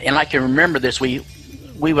 I can remember this. We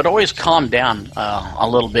would always calm down a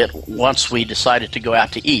little bit once we decided to go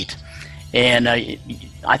out to eat. And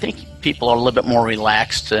I think people are a little bit more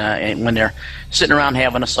relaxed when they're sitting around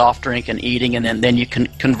having a soft drink and eating, and then you can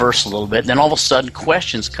converse a little bit. Then all of a sudden,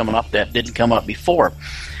 questions coming up that didn't come up before.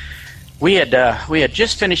 We had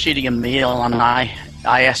just finished eating a meal, and I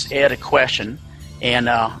asked Ed a question, and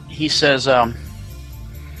he says,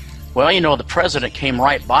 well, you know, the president came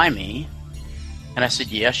right by me. And I said,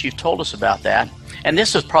 yes, you've told us about that. And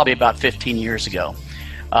this was probably about 15 years ago.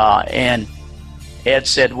 And Ed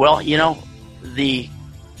said, well, you know, the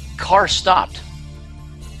car stopped.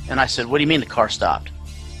 And I said, what do you mean the car stopped?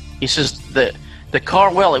 He says, the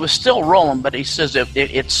car, well, it was still rolling, but he says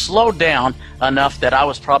it slowed down enough that I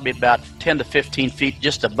was probably about 10 to 15 feet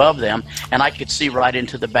just above them, and I could see right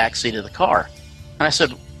into the back seat of the car. And I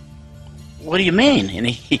said, what do you mean? And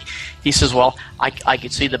he says, well, I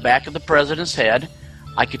could see the back of the president's head.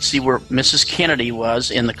 I could see where Mrs. Kennedy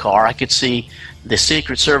was in the car. I could see the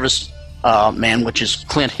Secret Service man, which is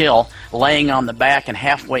Clint Hill, laying on the back and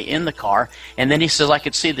halfway in the car. And then he says, I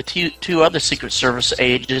could see the two other Secret Service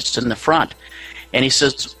agents in the front. And he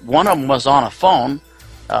says one of them was on a phone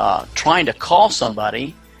trying to call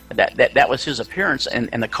somebody. That was his appearance,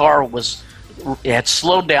 and the car had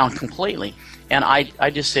slowed down completely. And I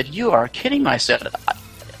just said, you are kidding me. I said,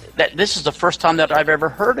 that this is the first time that I've ever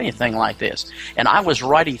heard anything like this. And I was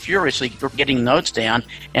writing furiously, getting notes down,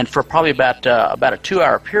 and for probably about a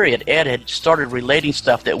 2-hour period, Ed had started relating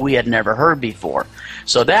stuff that we had never heard before.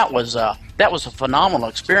 So that was a phenomenal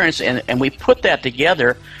experience, and we put that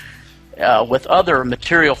together with other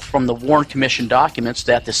material from the Warren Commission documents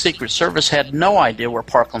that the Secret Service had no idea where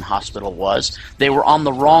Parkland Hospital was. They were on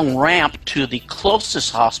the wrong ramp to the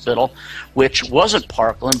closest hospital, which wasn't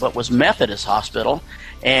Parkland but was Methodist Hospital.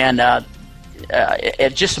 And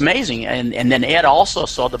it's just amazing. And then Ed also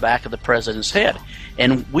saw the back of the president's head.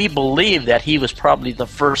 And we believe that he was probably the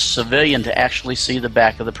first civilian to actually see the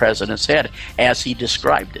back of the president's head as he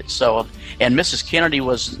described it. So, and Mrs. Kennedy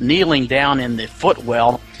was kneeling down in the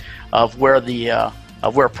footwell of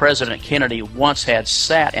where President Kennedy once had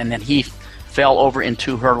sat, and then he fell over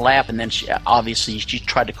into her lap, and then she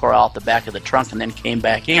tried to crawl out the back of the trunk and then came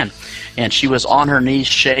back in. And she was on her knees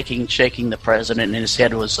shaking the president, and his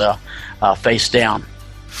head was face down.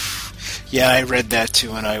 Yeah, I read that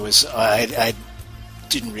too, and I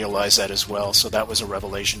didn't realize that as well, so that was a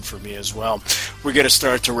revelation for me as well. We're going to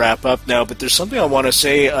start to wrap up now, but there's something I want to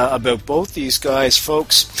say about both these guys,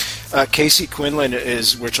 folks. Casey Quinlan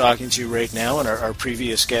we're talking to right now, and our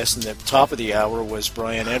previous guest in the top of the hour was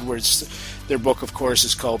Brian Edwards. Their book, of course,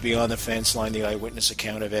 is called Beyond the Fence Line, The Eyewitness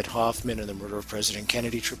Account of Ed Hoffman and the Murder of President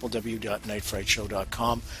Kennedy,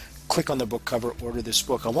 www.nightfrightshow.com. Click on the book cover, order this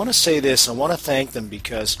book. I want to say this, I want to thank them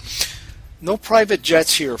because no private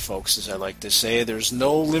jets here, folks, as I like to say. There's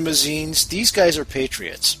no limousines. These guys are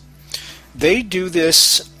patriots. They do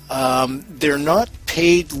this. They're not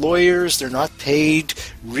paid lawyers. They're not paid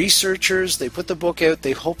researchers. They put the book out.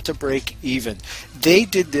 They hope to break even. They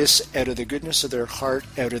did this out of the goodness of their heart,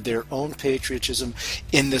 out of their own patriotism,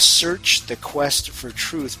 in the search, the quest for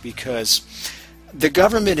truth, because the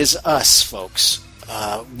government is us, folks.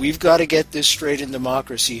 We've got to get this straight in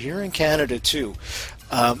democracy here in Canada, too.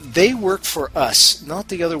 They work for us, not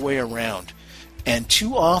the other way around. And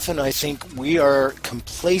too often I think we are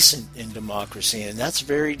complacent in democracy, and that's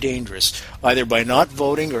very dangerous, either by not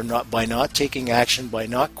voting or by not taking action, by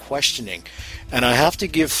not questioning. And I have to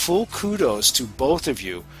give full kudos to both of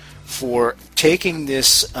you for taking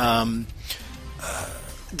this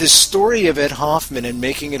this story of Ed Hoffman and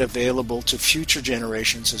making it available to future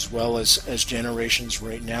generations as well as generations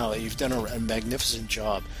right now. You've done a magnificent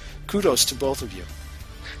job. Kudos to both of you.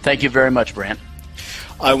 Thank you very much, Brant.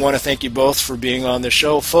 I want to thank you both for being on the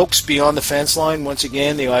show. Folks, Beyond the Fence Line, once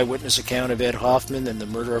again, the eyewitness account of Ed Hoffman and the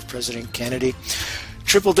murder of President Kennedy.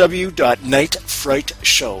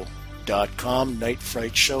 www.nightfrightshow.com,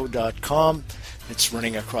 nightfrightshow.com. It's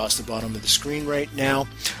running across the bottom of the screen right now.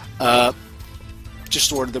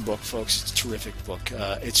 Just order the book, folks. It's a terrific book.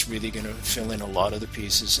 It's really going to fill in a lot of the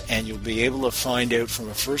pieces, and you'll be able to find out from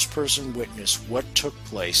a first-person witness what took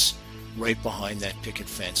place right behind that picket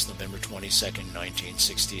fence, November 22nd,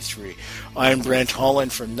 1963. I'm Brent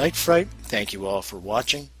Holland from Night Fright. Thank you all for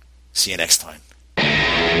watching. See you next time.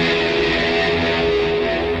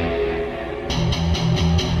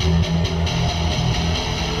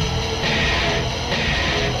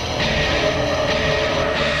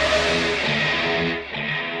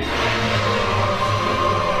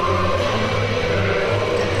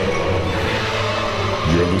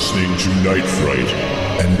 You're listening to Night Fright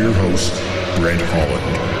and your host, Brent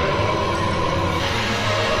Holland.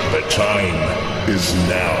 The time is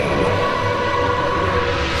now.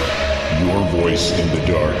 Your voice in the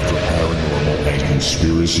dark for paranormal and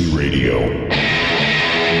conspiracy radio.